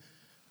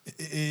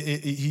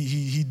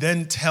he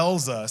then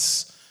tells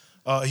us,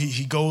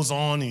 he goes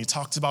on and he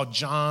talks about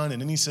John, and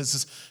then he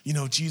says,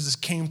 Jesus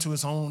came to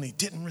his own, he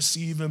didn't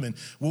receive him, and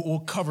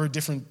we'll cover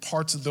different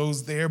parts of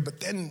those there. But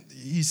then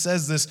he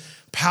says this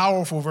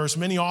powerful verse.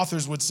 Many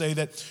authors would say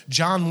that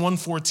John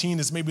 1:14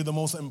 is maybe the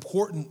most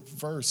important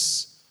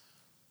verse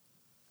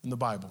in the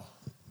Bible.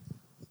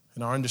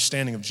 In our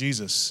understanding of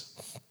Jesus,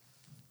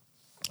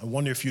 I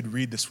wonder if you'd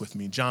read this with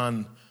me.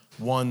 John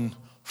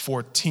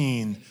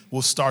 1:14.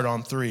 We'll start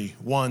on 3.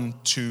 1,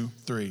 2,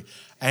 3.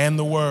 And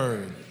the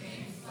Word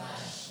became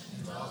flesh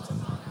and dwelt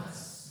among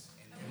us,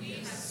 and we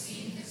have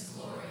seen his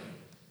glory,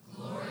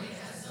 glory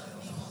as of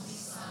the only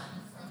Son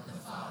from the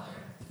Father,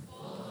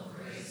 full of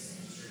grace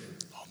and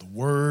truth. Oh, the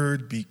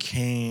Word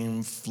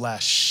became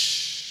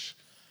flesh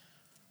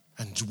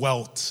and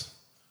dwelt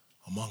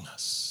among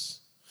us.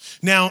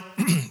 Now,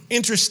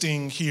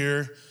 interesting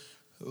here,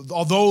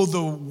 although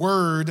the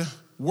word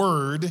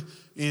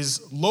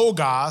is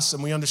logos,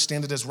 and we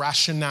understand it as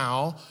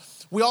rationale,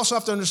 we also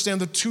have to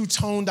understand the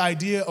two-toned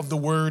idea of the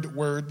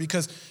word,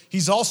 because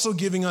he's also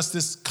giving us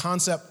this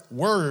concept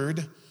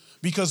word,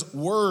 because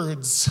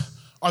words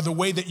are the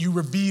way that you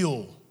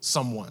reveal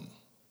someone.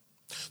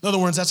 In other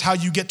words, that's how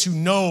you get to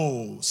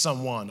know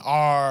someone,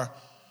 are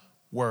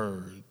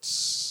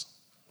words.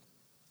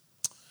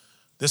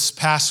 This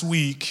past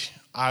week,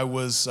 I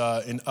was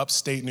in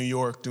upstate New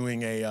York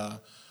doing a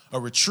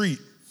retreat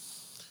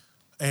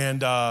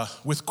and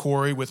with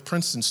Corey, with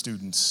Princeton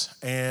students.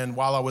 And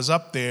while I was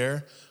up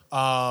there,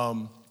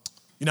 I'm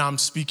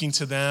speaking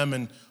to them,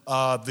 and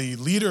the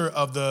leader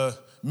of the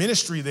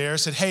ministry there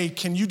said, "Hey,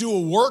 can you do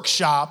a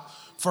workshop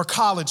for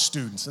college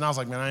students?" And I was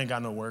like, "Man, I ain't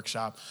got no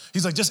workshop."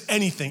 He's like, "Just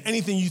anything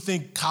you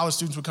think college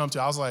students would come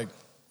to." I was like,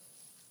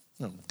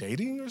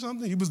 dating or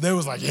something? They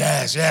was like,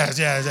 yes. I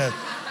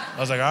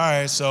was like, all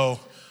right, so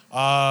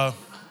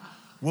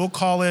we'll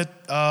call it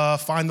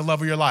Find the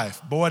Love of Your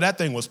Life. Boy, that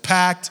thing was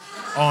packed.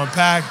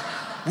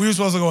 We were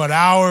supposed to go an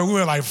hour. We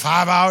went like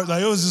 5 hours.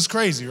 Like, it was just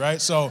crazy,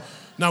 right? So,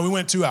 no, we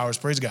went 2 hours,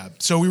 praise God.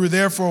 So we were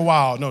there for a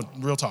while. No,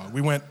 real talk. We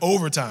went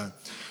overtime.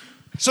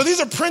 So these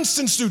are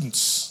Princeton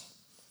students.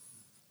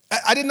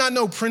 I did not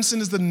know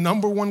Princeton is the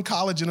 #1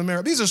 college in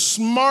America. These are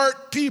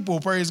smart people,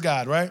 praise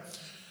God, right?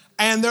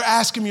 And they're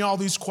asking me all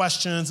these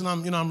questions, and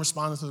I'm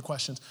responding to the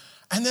questions.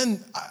 And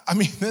then,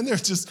 then they're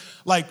just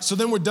like, so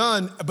then we're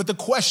done. But the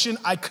question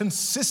I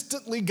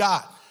consistently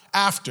got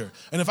after,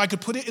 and if I could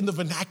put it in the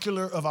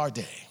vernacular of our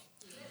day,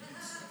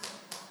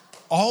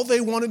 all they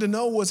wanted to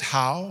know was,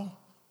 how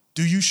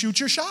do you shoot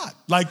your shot?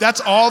 Like,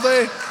 that's all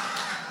they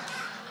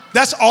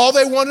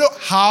wanted to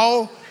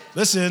know.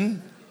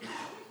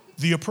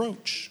 The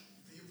approach.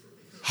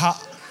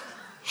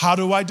 How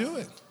do I do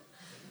it?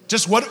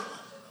 Just what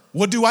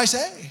do I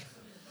say?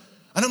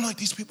 And I'm like,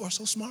 these people are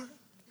so smart.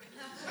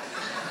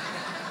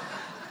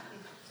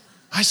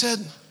 I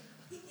said,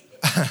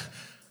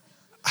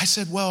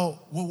 well,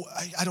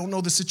 I don't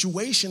know the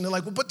situation. They're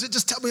like, well, but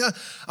just tell me.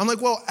 I'm like,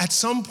 well, at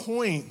some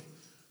point,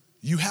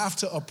 you have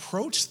to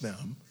approach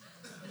them.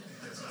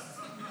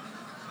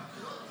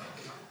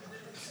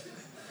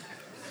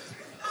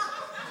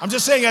 I'm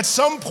just saying at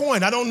some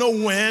point, I don't know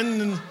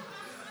when.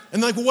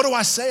 And like, well, what do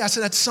I say? I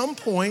said, at some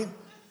point,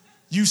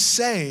 you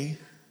say,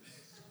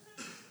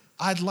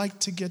 I'd like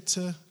to get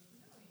to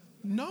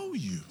know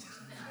you.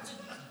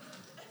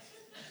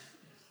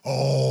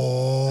 Oh.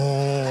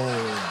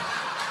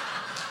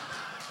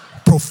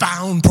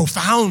 Profound.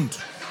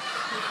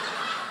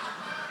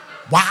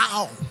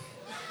 Wow.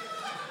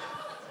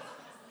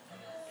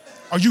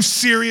 Are you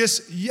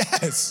serious?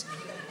 Yes.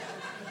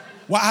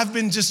 Well, I've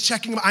been just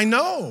checking. I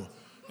know.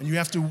 And you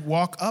have to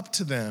walk up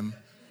to them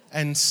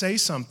and say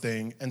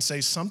something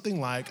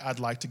like, I'd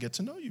like to get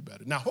to know you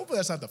better. Now, hopefully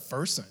that's not the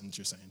first sentence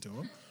you're saying to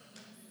them.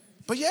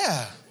 But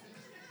yeah.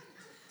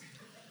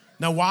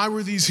 Now, why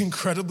were these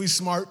incredibly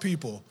smart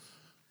people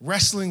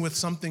wrestling with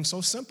something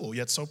so simple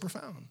yet so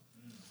profound?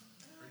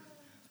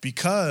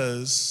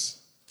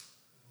 Because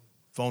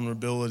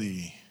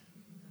vulnerability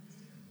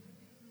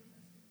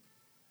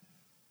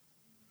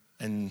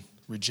and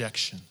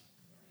rejection,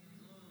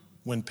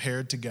 when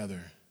paired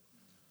together,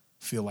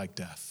 feel like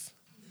death.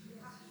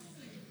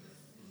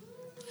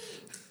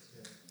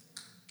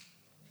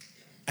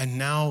 And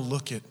now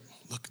look,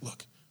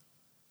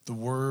 the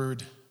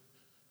word,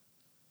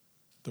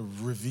 the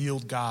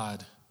revealed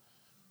God,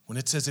 when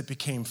it says it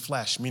became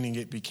flesh, meaning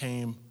it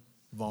became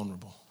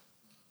vulnerable.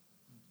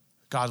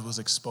 God was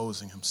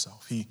exposing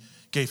himself. He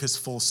gave his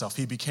full self.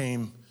 He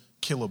became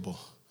killable.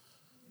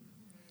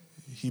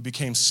 He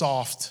became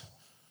soft.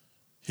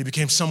 He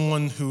became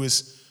someone who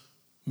is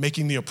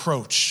making the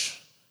approach.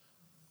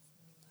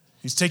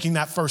 He's taking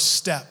that first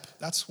step.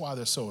 That's why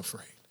they're so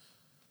afraid.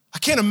 I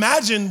can't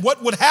imagine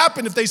what would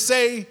happen if they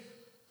say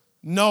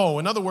no.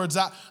 In other words,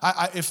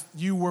 if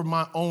you were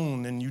my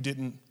own and you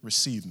didn't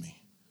receive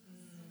me.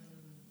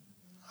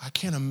 I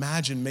can't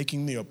imagine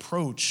making the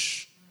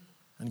approach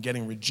and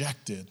getting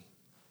rejected.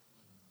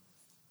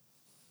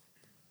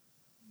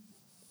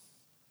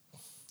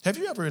 Have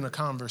you ever in a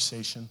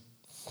conversation,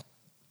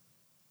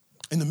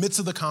 in the midst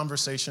of the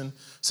conversation,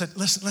 said,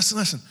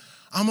 listen,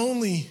 I'm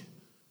only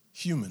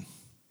human.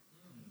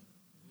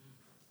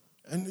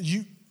 And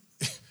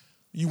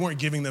you weren't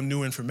giving them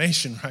new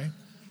information, right?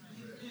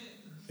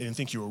 They didn't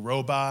think you were a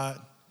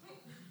robot.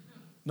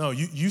 No,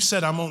 you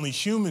said I'm only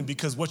human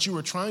because what you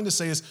were trying to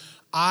say is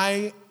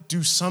I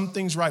do some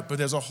things right, but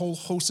there's a whole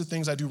host of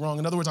things I do wrong.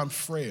 In other words, I'm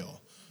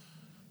frail.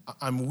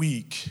 I'm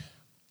weak.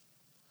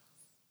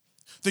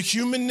 The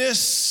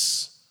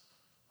humanness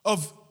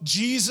of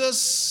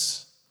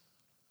Jesus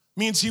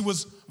means he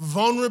was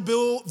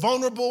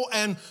vulnerable,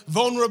 and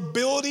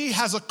vulnerability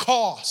has a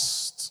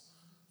cost.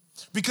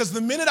 Because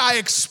the minute I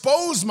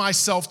expose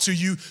myself to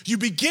you, you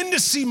begin to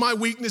see my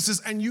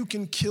weaknesses and you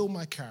can kill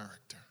my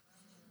character.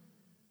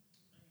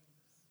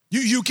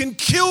 You can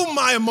kill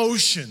my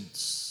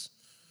emotions.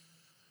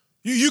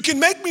 You can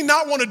make me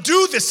not want to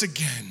do this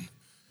again.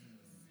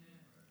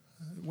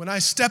 When I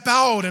step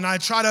out and I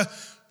try to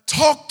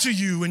talk to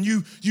you and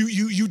you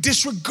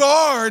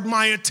disregard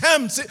my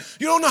attempts,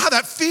 you don't know how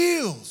that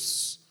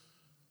feels.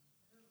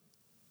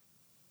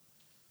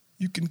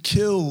 You can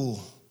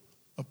kill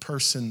a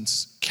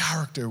person's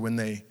character when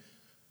they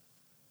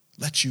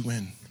let you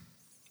in.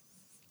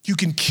 You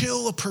can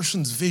kill a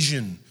person's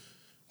vision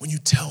when you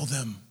tell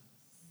them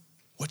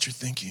what you're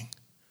thinking.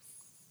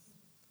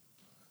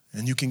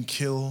 And you can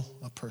kill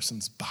a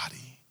person's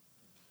body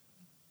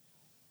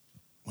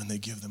when they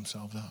give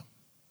themselves up.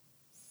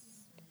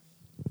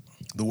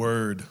 The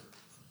Word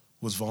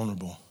was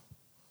vulnerable.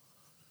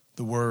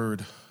 The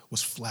Word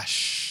was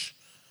flesh.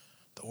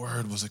 The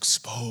Word was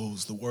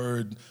exposed. The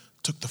Word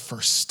took the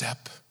first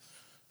step,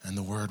 and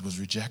the Word was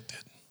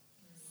rejected.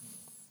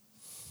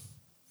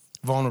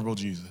 Vulnerable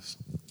Jesus.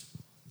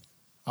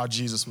 Our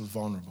Jesus was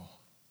vulnerable.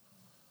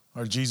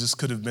 Our Jesus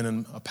could have been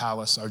in a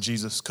palace. Our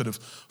Jesus could have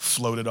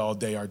floated all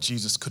day. Our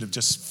Jesus could have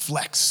just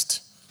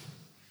flexed.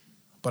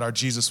 But our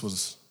Jesus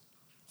was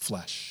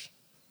flesh.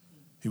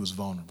 He was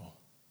vulnerable.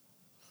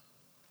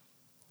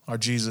 Our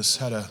Jesus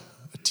had a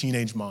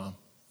teenage mom.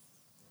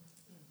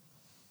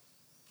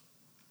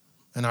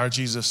 And our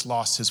Jesus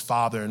lost his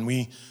father, and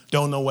we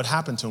don't know what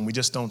happened to him. We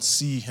just don't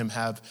see him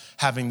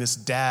having this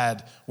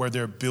dad where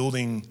they're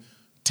building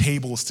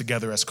tables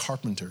together as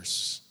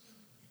carpenters.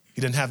 He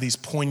didn't have these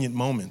poignant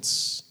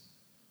moments.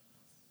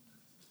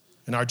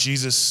 And our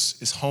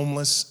Jesus is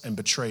homeless and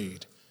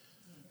betrayed,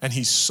 and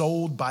he's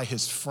sold by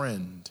his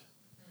friend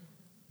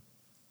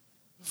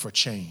for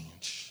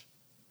change.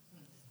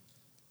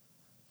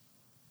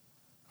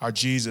 Our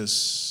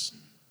Jesus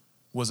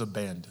was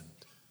abandoned.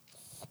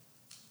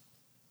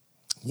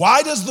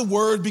 Why does the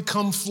Word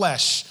become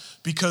flesh?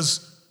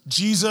 Because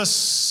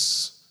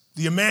Jesus,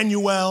 the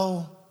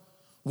Emmanuel,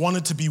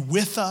 wanted to be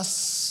with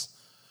us,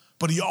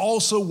 but he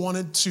also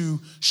wanted to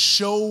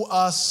show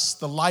us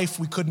the life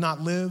we could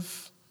not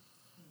live,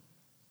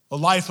 a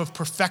life of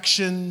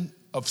perfection,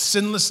 of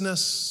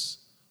sinlessness.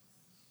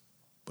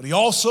 But he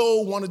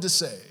also wanted to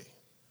say,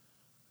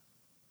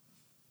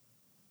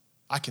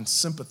 I can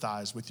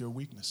sympathize with your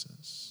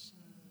weaknesses.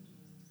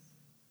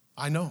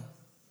 I know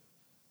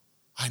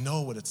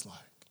what it's like.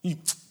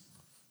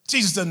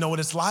 Jesus doesn't know what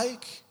it's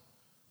like.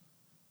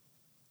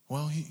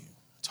 Well, he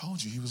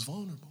told you he was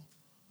vulnerable.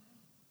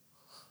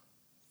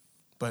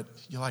 But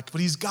you're like,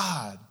 but he's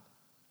God.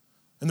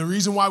 And the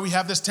reason why we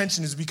have this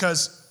tension is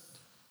because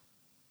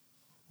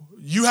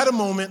you had a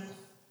moment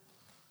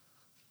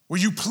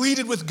where you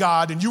pleaded with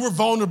God and you were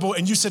vulnerable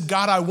and you said,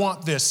 God, I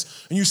want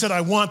this. And you said,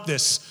 I want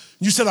this.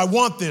 You said, I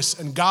want this.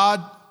 And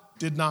God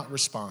did not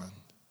respond.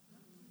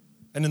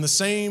 And in the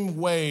same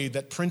way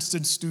that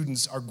Princeton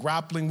students are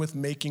grappling with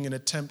making an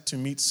attempt to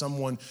meet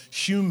someone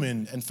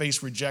human and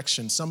face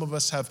rejection, some of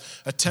us have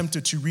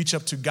attempted to reach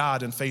up to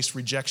God and face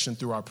rejection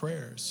through our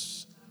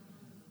prayers.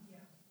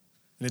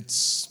 And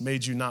it's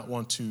made you not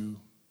want to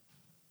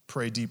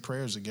pray deep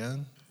prayers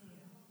again.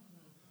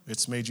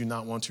 It's made you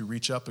not want to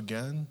reach up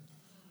again.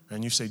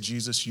 And you say,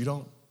 Jesus, you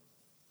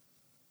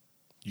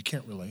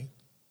can't relate.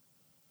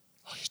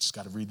 Oh, you just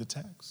got to read the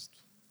text.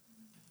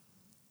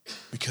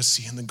 Because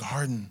see, in the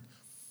garden,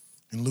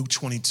 in Luke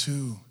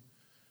 22,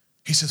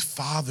 he says,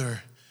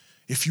 Father,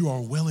 if you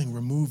are willing,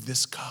 remove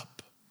this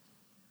cup.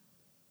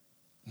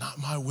 Not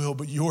my will,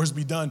 but yours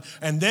be done.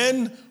 And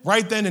then,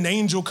 right then, an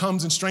angel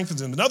comes and strengthens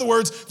him. In other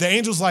words, the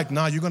angel's like,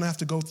 nah, you're going to have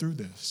to go through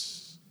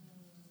this.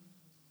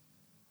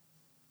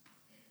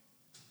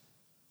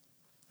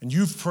 And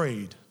you've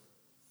prayed,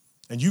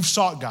 and you've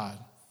sought God,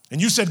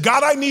 and you said,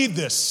 God, I need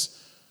this.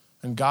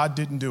 And God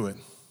didn't do it.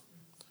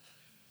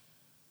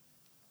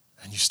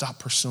 And you stopped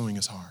pursuing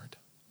as hard.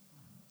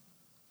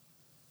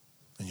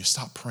 And you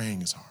stop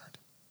praying as hard.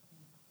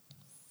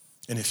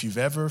 And if you've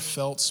ever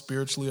felt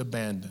spiritually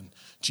abandoned,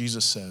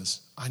 Jesus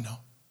says, I know.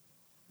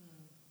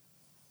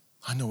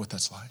 I know what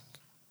that's like.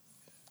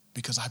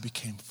 Because I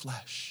became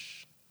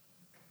flesh.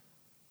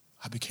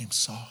 I became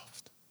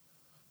soft.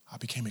 I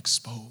became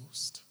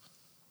exposed.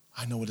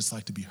 I know what it's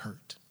like to be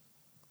hurt.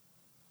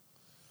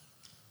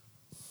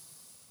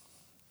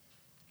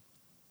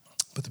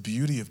 But the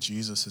beauty of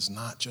Jesus is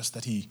not just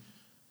that he's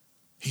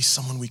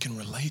someone we can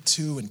relate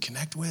to and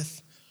connect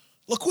with.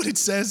 Look what it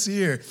says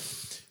here.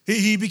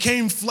 He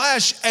became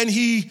flesh and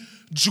he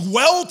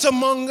dwelt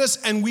among us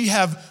and we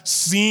have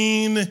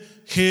seen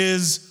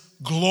his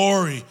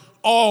glory.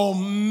 Oh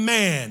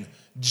man,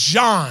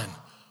 John,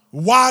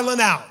 wilding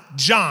out,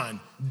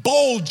 John,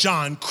 bold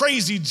John,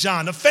 crazy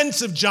John,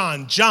 offensive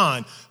John.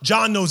 John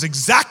knows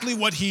exactly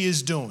what he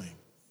is doing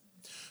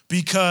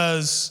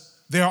because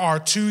there are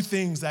two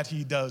things that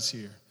he does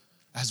here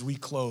as we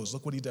close.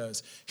 Look what he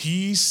does.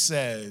 He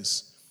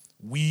says,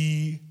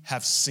 we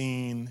have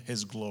seen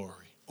his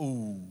glory.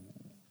 Ooh.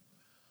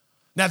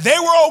 Now, they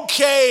were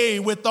okay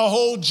with the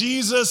whole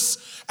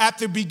Jesus at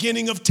the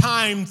beginning of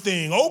time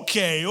thing.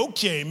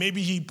 Okay.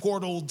 Maybe he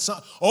portaled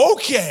some.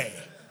 Okay.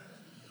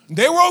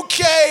 They were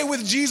okay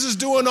with Jesus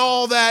doing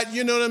all that,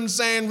 you know what I'm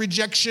saying,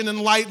 rejection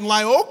and light.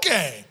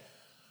 Okay.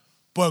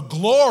 But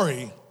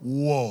glory,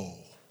 whoa.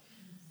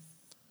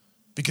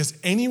 Because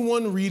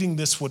anyone reading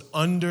this would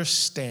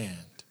understand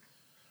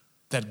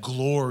that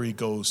glory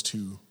goes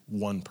to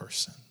one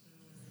person.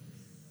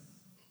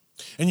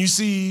 And you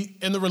see,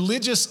 in the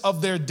religious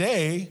of their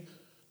day,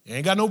 they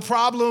ain't got no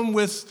problem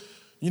with,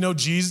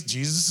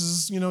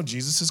 Jesus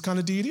is kind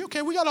of deity.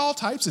 Okay, we got all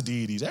types of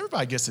deities.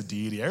 Everybody gets a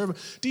deity.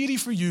 Deity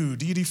for you.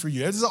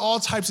 There's all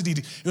types of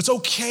deity. It's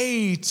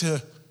okay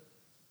to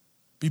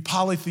be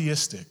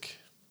polytheistic.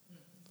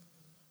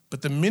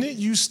 But the minute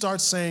you start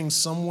saying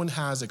someone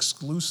has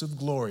exclusive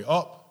glory,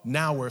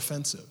 now we're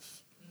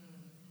offensive.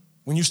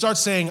 When you start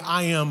saying,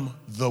 I am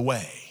the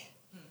way.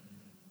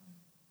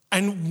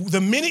 And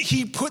the minute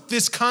he put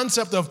this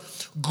concept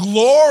of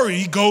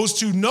glory goes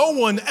to no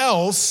one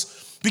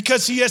else,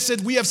 because he has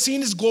said, we have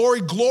seen his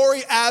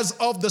glory as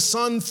of the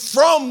Son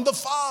from the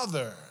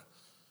Father.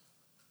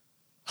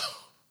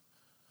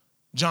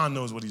 John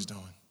knows what he's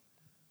doing.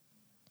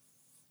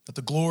 That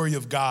the glory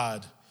of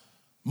God,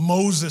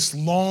 Moses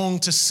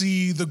longed to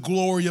see the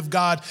glory of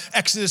God.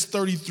 Exodus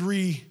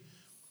 33,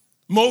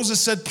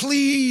 Moses said,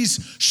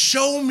 please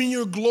show me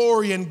your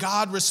glory. And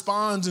God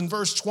responds in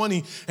verse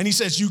 20, and he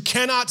says, you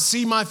cannot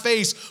see my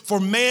face, for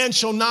man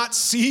shall not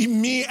see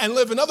me and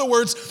live. In other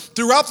words,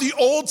 throughout the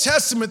Old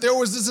Testament, there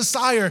was this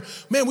desire,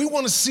 man, we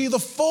want to see the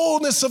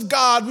fullness of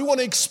God. We want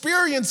to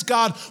experience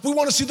God. We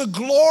want to see the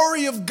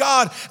glory of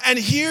God. And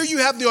here you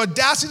have the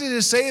audacity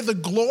to say the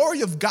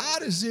glory of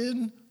God is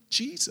in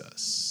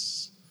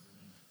Jesus.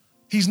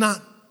 He's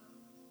not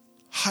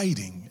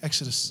hiding.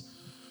 Exodus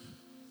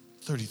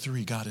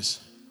 33, God is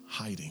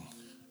hiding.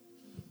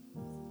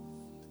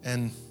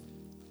 And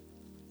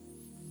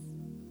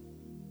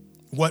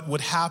what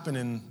would happen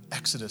in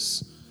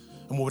Exodus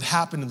and what would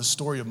happen in the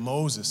story of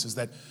Moses is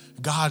that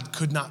God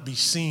could not be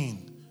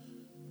seen.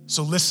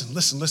 So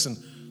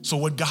listen. So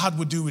what God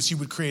would do is he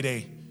would create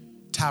a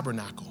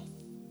tabernacle.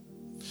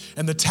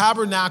 And the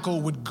tabernacle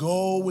would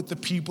go with the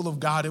people of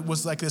God. It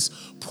was like this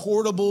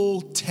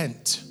portable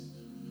tent.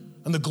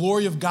 And the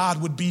glory of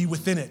God would be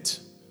within it.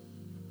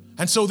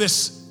 And so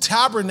this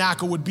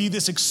tabernacle would be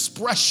this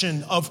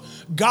expression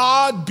of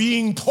God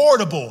being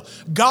portable,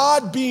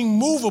 God being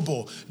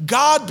movable,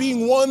 God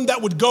being one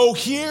that would go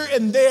here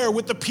and there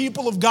with the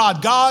people of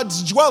God.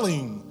 God's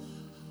dwelling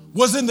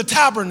was in the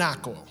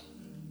tabernacle.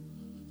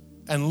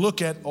 and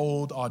look at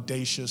old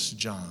audacious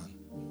John.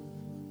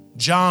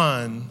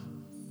 John,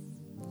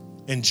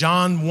 in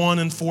John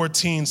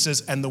 1:14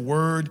 says, and the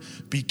word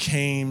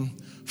became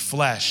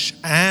flesh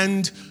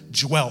and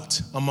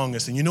dwelt among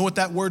us. And you know what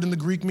that word in the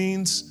Greek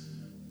means?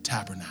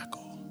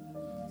 Tabernacle.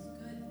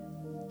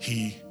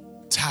 He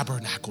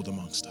tabernacled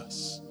amongst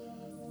us.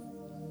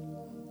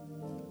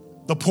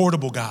 The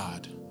portable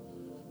God,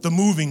 the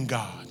moving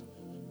God.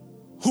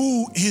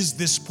 Who is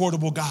this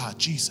portable God?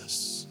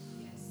 Jesus.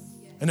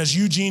 And as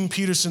Eugene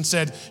Peterson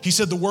said, he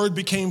said the word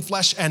became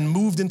flesh and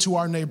moved into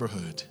our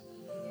neighborhood.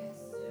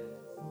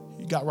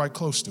 He got right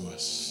close to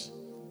us.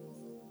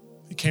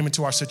 He came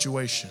into our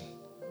situation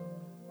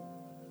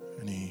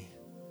and he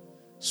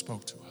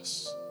spoke to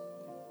us.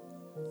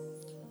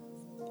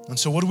 And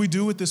so what do we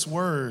do with this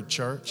word,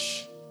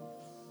 church?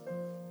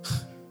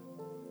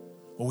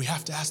 Well, we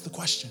have to ask the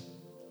question.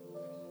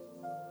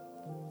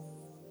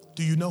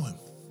 Do you know him?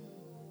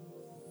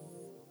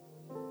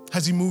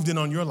 Has he moved in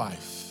on your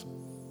life?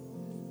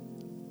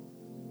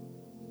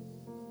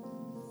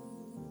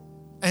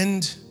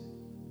 And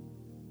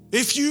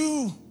if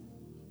you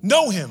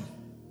know him,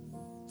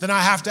 then I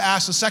have to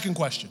ask the second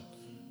question.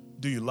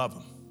 Do you love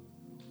him?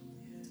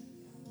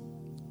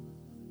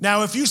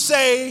 Now, if you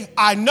say,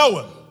 I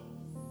know him.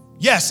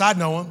 Yes, I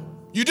know him.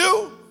 You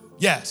do?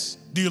 Yes.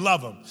 Do you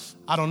love him?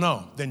 I don't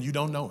know. Then you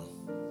don't know him.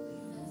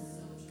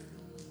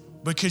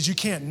 Because you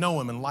can't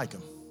know him and like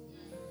him.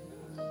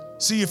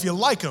 See, if you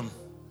like him,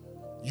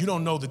 you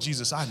don't know the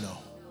Jesus I know.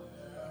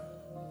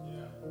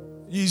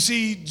 You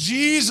see,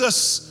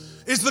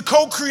 Jesus is the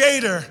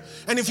co-creator.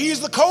 And if he's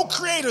the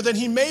co-creator, then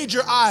he made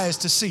your eyes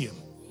to see him.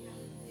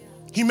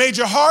 He made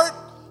your heart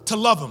to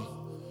love him.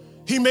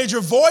 He made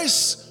your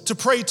voice to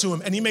pray to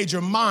him. And he made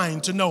your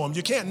mind to know him.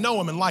 You can't know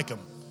him and like him.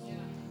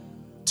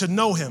 To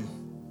know him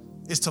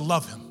is to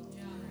love him.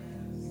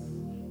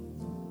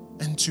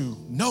 And to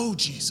know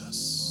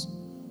Jesus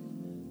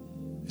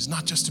is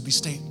not just to be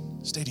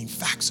stating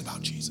facts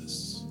about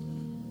Jesus.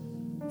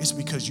 It's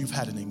because you've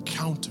had an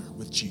encounter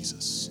with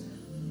Jesus.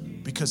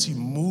 Because he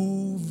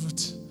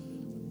moved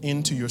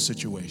into your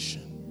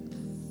situation.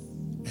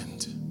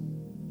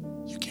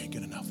 And you can't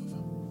get enough of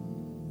him.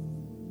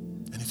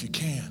 And if you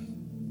can,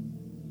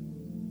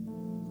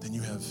 then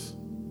you have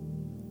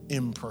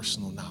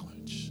impersonal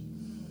knowledge.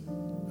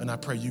 And I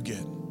pray you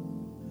get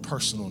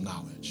personal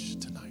knowledge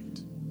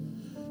tonight.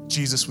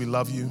 Jesus, we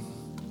love you.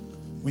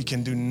 We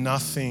can do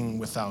nothing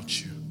without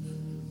you.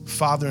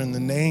 Father, in the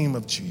name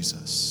of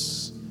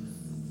Jesus,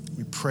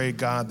 we pray,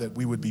 God, that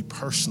we would be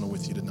personal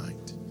with you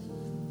tonight.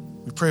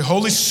 We pray,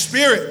 Holy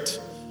Spirit,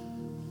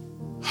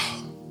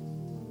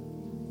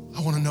 I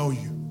want to know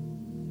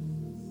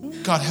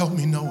you. God, help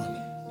me know him.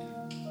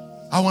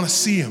 I want to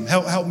see him.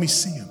 Help me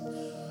see him.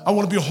 I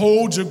want to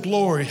behold your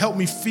glory. Help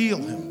me feel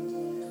him.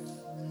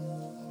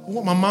 I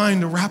want my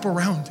mind to wrap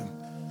around him.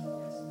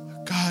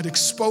 God,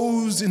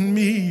 expose in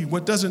me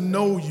what doesn't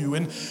know you.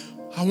 And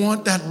I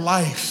want that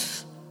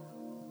life.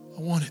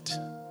 I want it.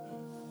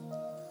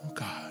 Oh,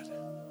 God,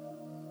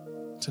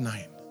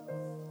 tonight,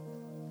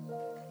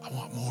 I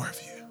want more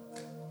of you.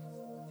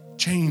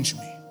 Change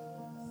me.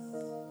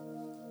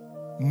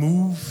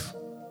 Move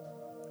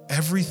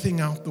everything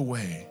out the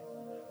way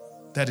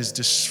that is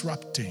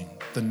disrupting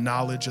the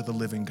knowledge of the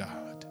living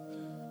God.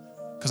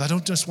 Because I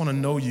don't just want to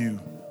know you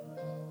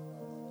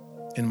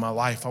in my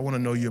life. I want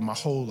to know you in my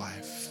whole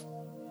life.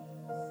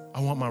 I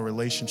want my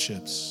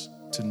relationships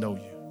to know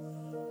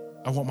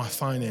you. I want my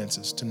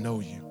finances to know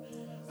you.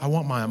 I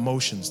want my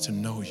emotions to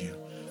know you.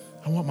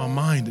 I want my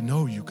mind to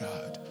know you,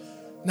 God.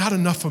 Not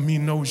enough of me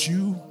knows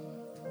you.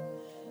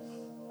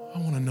 I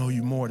want to know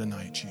you more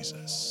tonight,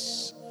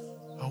 Jesus.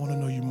 I want to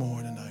know you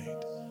more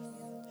tonight.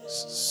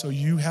 So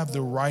you have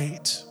the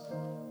right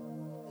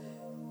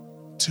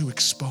to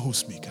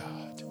expose me,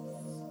 God.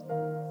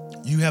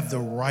 You have the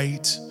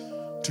right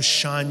to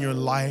shine your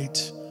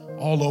light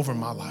all over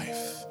my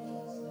life.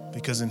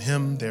 Because in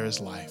him there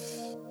is life,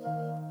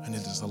 and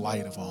it is the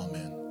light of all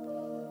men.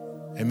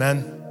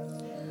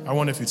 Amen? I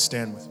wonder if you'd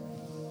stand with me.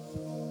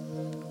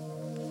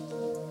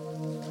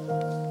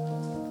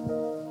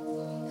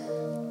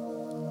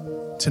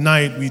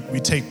 Tonight, we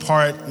take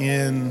part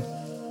in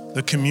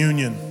the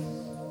communion.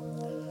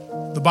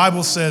 The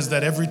Bible says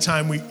that every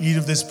time we eat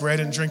of this bread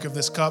and drink of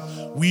this cup,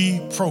 we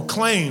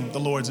proclaim the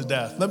Lord's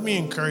death. Let me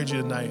encourage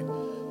you tonight.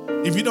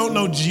 If you don't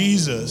know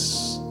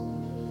Jesus,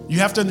 you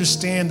have to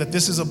understand that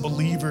this is a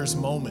believer's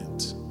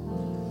moment.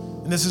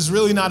 And this is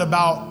really not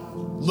about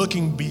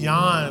looking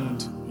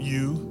beyond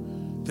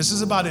you. This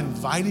is about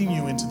inviting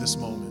you into this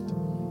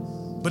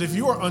moment. But if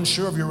you are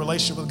unsure of your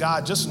relationship with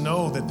God, just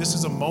know that this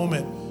is a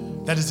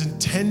moment that is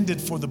intended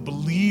for the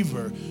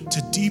believer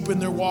to deepen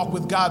their walk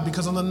with God.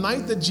 Because on the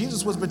night that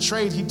Jesus was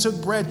betrayed, he took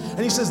bread and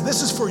he says,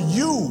 this is for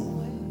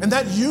you. And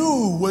that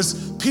you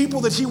was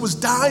people that he was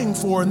dying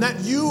for. And that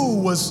you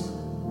was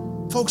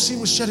folks he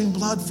was shedding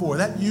blood for.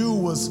 That you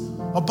was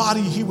a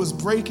body he was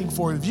breaking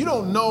for. If you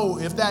don't know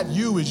if that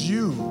you is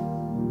you,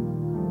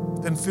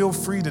 then feel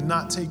free to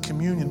not take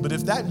communion. But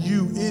if that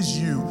you is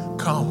you,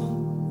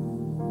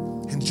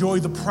 come. Enjoy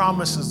the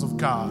promises of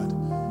God.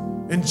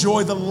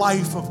 Enjoy the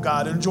life of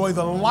God. Enjoy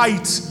the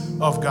light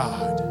of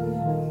God.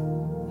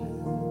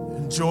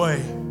 Enjoy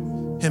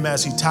him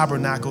as he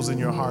tabernacles in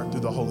your heart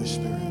through the Holy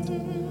Spirit.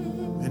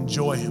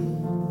 Enjoy him.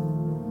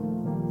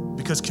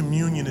 Because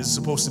communion is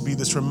supposed to be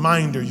this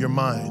reminder, you're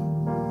mine.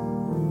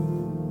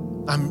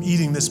 I'm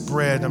eating this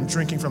bread, I'm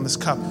drinking from this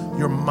cup.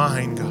 You're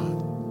mine,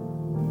 God.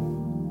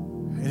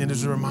 And it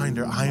is a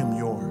reminder, I am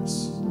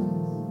yours.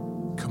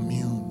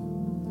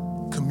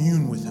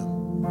 Commune with him.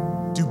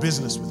 Do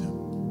business with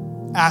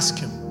him. Ask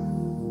him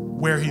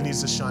where he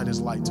needs to shine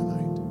his light tonight.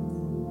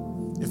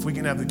 If we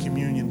can have the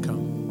communion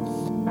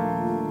come.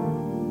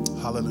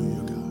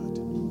 Hallelujah,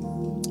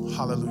 God.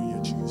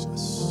 Hallelujah,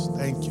 Jesus.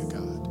 Thank you,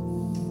 God.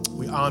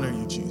 We honor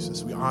you,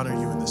 Jesus. We honor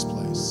you in this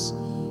place.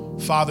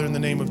 Father, in the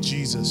name of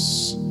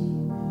Jesus.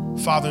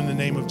 Father, in the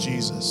name of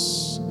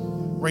Jesus.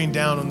 Rain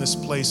down on this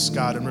place,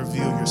 God, and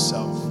reveal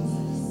yourself.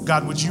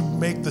 God, would you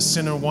make the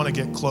sinner want to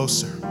get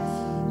closer?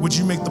 Would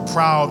you make the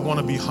proud want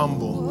to be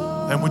humble?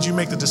 And would you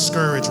make the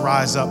discouraged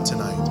rise up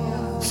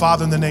tonight?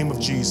 Father, in the name of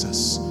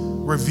Jesus,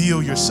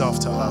 reveal yourself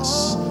to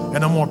us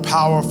in a more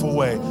powerful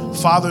way.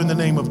 Father, in the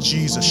name of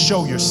Jesus,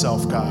 show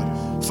yourself,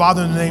 God.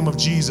 Father, in the name of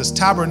Jesus,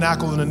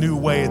 tabernacle in a new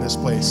way in this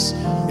place.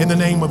 In the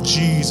name of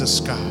Jesus,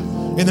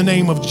 God. In the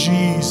name of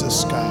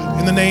Jesus, God.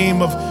 In the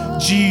name of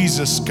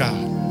Jesus,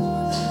 God.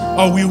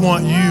 Oh, we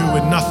want you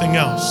and nothing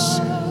else.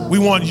 We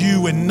want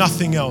you and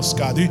nothing else,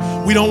 God.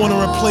 We don't want to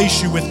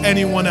replace you with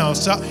anyone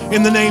else.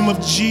 In the name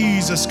of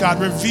Jesus, God,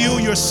 reveal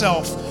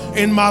yourself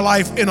in my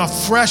life in a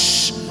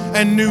fresh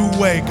and new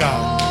way,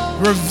 God.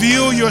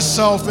 Reveal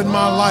yourself in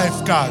my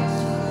life, God.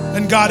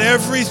 And God,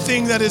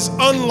 everything that is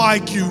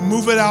unlike you,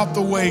 move it out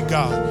the way,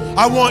 God.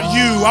 I want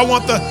you. I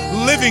want the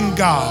living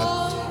God.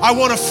 I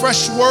want a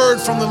fresh word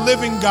from the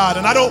living God.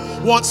 And I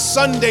don't want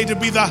Sunday to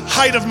be the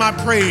height of my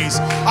praise.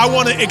 I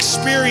want to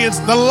experience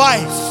the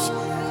life.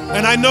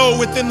 And I know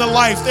within the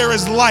life there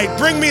is light.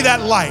 Bring me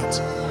that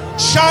light.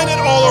 Shine it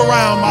all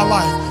around my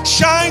life.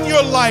 Shine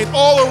your light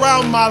all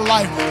around my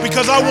life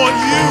because I want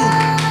you.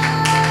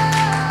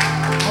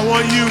 I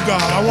want you,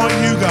 God. I want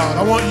you, God.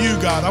 I want you,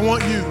 God. I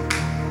want you.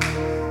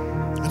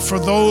 And for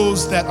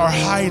those that are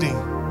hiding,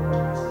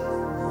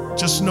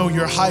 just know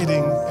you're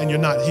hiding and you're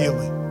not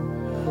healing.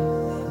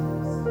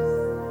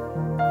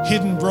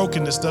 Hidden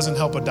brokenness doesn't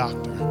help a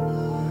doctor.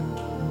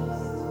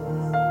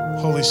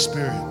 Holy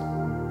Spirit,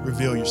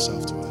 reveal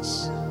yourself to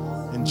us.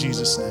 In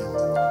Jesus' name.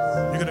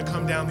 You're going to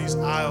come down these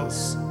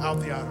aisles, out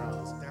the outer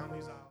aisles, down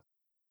these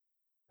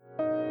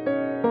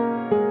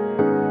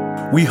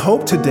aisles. We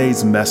hope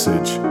today's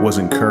message was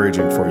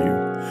encouraging for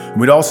you.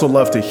 We'd also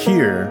love to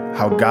hear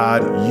how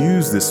God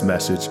used this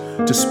message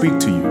to speak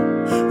to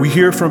you. We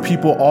hear from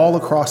people all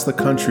across the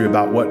country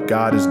about what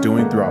God is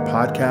doing through our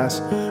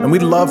podcast, and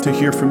we'd love to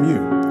hear from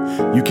you.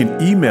 You can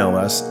email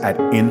us at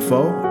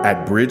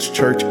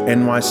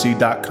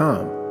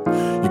info@bridgechurchnyc.com.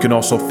 You can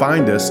also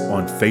find us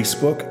on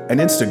Facebook and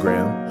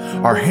Instagram.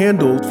 Our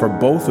handle for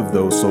both of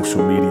those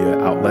social media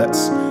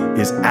outlets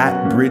is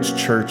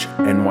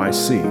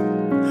 @bridgechurchnyc.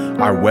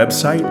 Our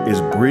website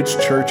is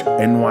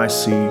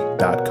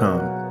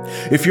bridgechurchnyc.com.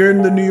 If you're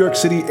in the New York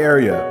City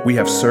area, we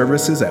have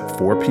services at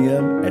 4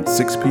 p.m. and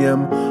 6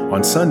 p.m.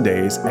 on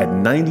Sundays at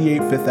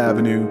 98 Fifth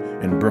Avenue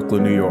in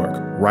Brooklyn, New York,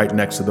 right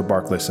next to the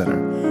Barclays Center.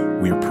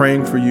 We are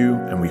praying for you,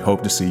 and we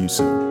hope to see you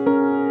soon.